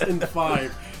 6 and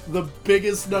 5. The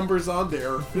biggest numbers on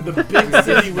there for the big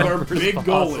city with our big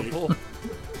goalie. Possible.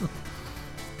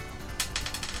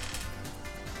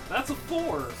 That's a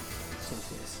 4.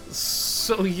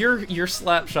 So your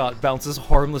slap shot bounces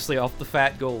harmlessly off the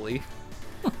fat goalie,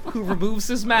 who removes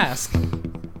his mask.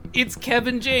 It's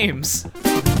Kevin James.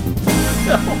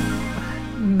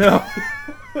 No.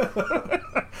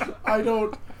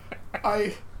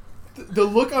 The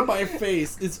look on my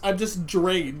face is, I'm just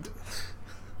drained.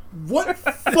 What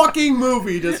fucking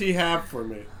movie does he have for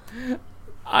me?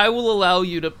 I will allow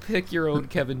you to pick your own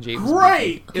Kevin James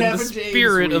Great! movie in Kevin the James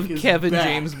spirit week of is Kevin back.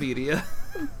 James Media.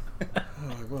 I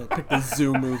want to pick the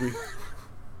Zoo movie.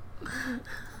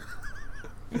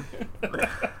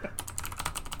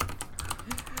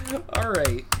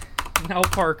 Alright, now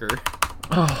Parker.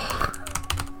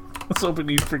 I was hoping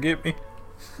you'd forget me.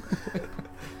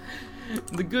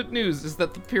 The good news is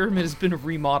that the pyramid has been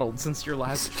remodeled since your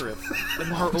last trip, and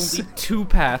there are only 2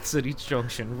 paths at each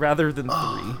junction rather than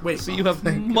 3. Wait, so you have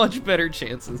much better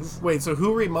chances. Wait, so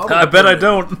who remodeled I the bet I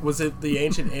pyramid? don't. Was it the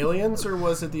ancient aliens or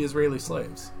was it the Israeli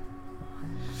slaves?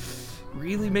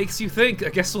 Really makes you think. I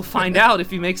guess we'll find out if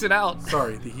he makes it out.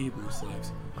 Sorry, the Hebrew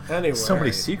slaves. Anyway. So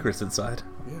many secrets inside.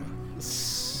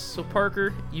 So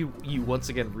Parker, you once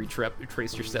again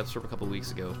retrace your steps from a couple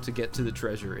weeks ago to get to the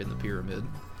treasure in the pyramid.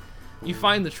 You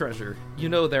find the treasure. You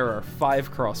know there are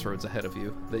 5 crossroads ahead of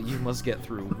you that you must get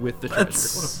through with the treasure.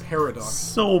 What a paradox.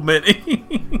 So many.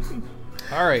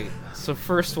 Alright, so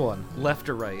first one, left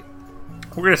or right?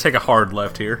 We're gonna take a hard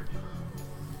left here.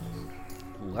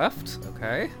 Left?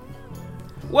 Okay.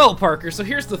 Well, Parker, so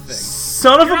here's the thing.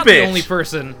 Son of You're a not bitch. the only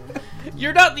person.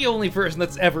 You're not the only person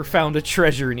that's ever found a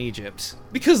treasure in Egypt.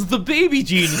 Because the baby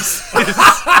genius is...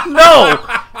 No!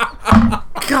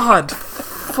 God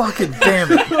fucking damn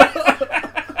it.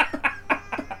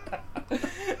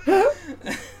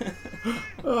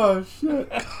 Oh,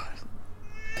 shit.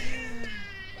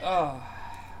 God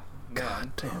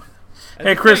damn it.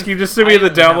 Hey, Chris, can you just send me the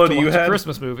download you had?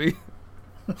 Christmas movie.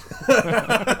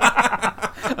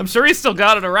 I'm sure he's still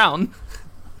got it around.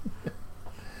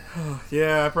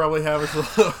 Yeah, I probably have it on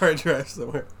a hard drive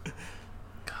somewhere.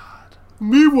 God.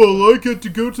 Meanwhile, I get to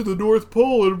go to the North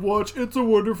Pole and watch It's a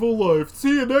Wonderful Life.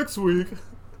 See you next week.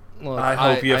 Look, I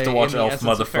hope you have to watch in the Elf,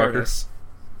 essence of motherfucker. fairness,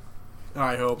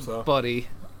 I hope so. buddy,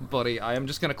 I am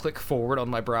just gonna click forward on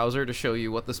my browser to show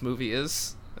you what this movie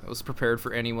is. I was prepared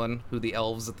for anyone who the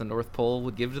elves at the North Pole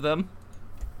would give to them.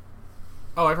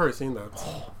 Oh, I've already seen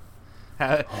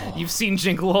that. You've seen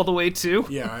Jingle All the Way too?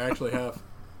 Yeah, I actually have.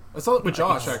 I saw it with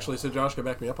Josh, actually, so Josh can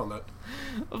back me up on that.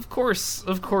 Of course,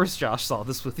 Josh saw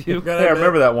this with you. Gotta Yeah, I admit-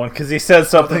 remember that one, because he said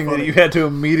something that funny. you had to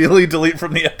immediately delete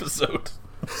from the episode.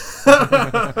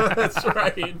 That's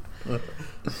right.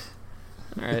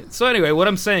 Alright, so anyway, what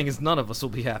I'm saying is none of us will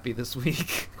be happy this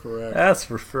week. Correct. That's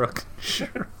for fucking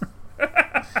sure.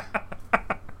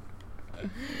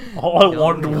 All I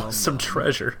wanted was some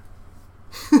treasure.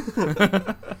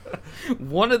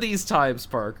 One of these times,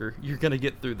 Parker, you're gonna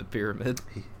get through the pyramid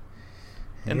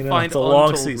and You know, find it's a long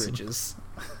untold season. riches.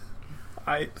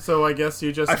 So I guess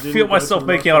you just I didn't feel go myself to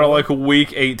making North out Pole? like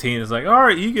week 18. It's like,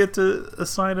 alright, you get to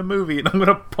assign a movie, and I'm going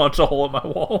to punch a hole in my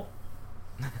wall.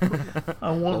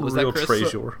 I want What was that, real Chris?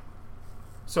 treasure.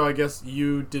 So I guess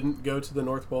you didn't go to the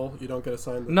North Pole? You don't get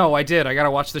assigned? No, I did. I gotta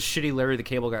watch the shitty Larry the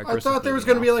Cable Guy I Christmas thought there was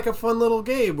movie going to now. be like a fun little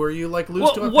game where you like lose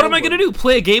Well, to a what am I penguin. gonna do?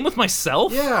 Play a game with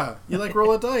myself? Yeah, you like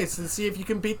roll a dice and see if you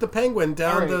can beat the penguin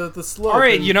down the slope.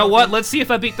 Alright, and you know what? fucking- Let's see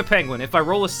if I beat the penguin. If I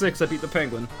roll a 6, I beat the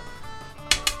penguin.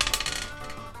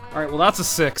 Alright, well that's a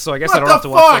 6, so I guess What I don't the have to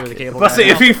watch fuck? Larry the Cable Let's Guy see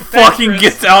now. if he fucking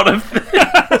gets out of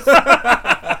this.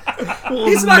 We'll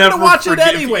He's not going to never watch it forgive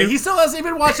anyway. you. He still hasn't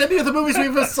even watched any of the movies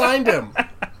we've assigned him.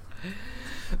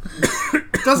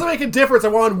 Doesn't make a difference. I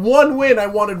wanted one win. I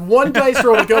wanted one dice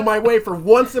roll to go my way for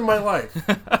once in my life.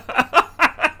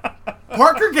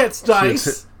 Parker gets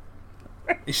dice.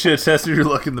 You should have tested your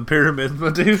luck in the pyramids, my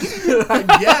dude. I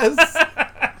guess.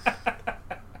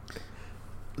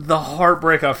 The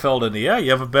heartbreak I felt in the, yeah,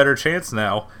 you have a better chance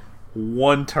now.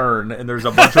 One turn, and there's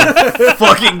a bunch of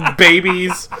fucking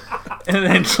babies, and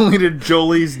Angelina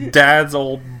Jolie's dad's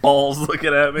old balls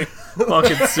looking at me.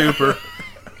 Fucking super.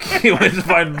 Can't wait to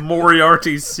find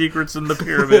Moriarty's secrets in the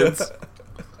pyramids.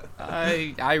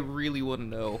 I really want to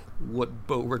know what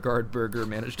Beauregard Burger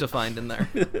managed to find in there.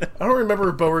 I don't remember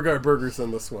Beauregard Burgers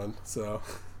in this one, so.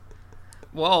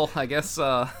 Well, I guess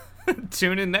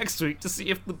tune in next week to see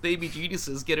if the baby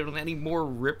geniuses get in any more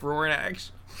rip-roaring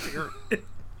action.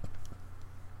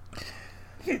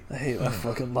 I hate my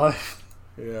fucking life.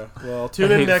 Yeah. Well,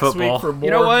 tune in hate next football. week for more.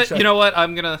 You know what? You know what?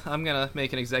 I'm gonna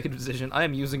make an executive decision. I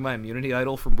am using my immunity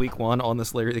idol from week 1 on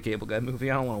this Larry the Cable Guy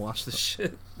movie. I don't want to watch this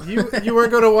shit. You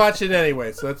weren't going to watch it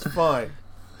anyway, so that's fine.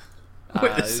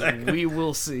 Wait a second. We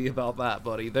will see about that,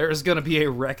 buddy. There's gonna be a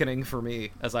reckoning for me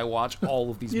as I watch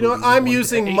all of these. You know movies what? in I'm one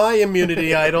using day. my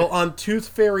immunity idol on Tooth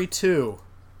Fairy 2.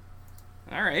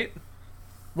 All right.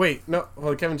 Wait, no.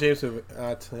 Well, Kevin James movie.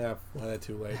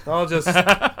 Too late. I'll just.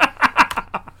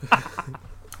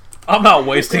 I'm not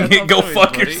wasting Yeah, it. Go don't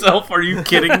fuck do it, buddy. yourself. Are you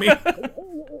kidding me?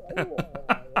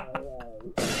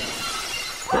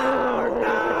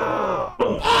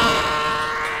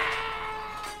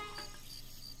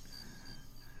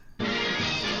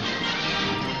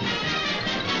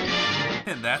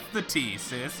 And that's the tea,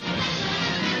 sis.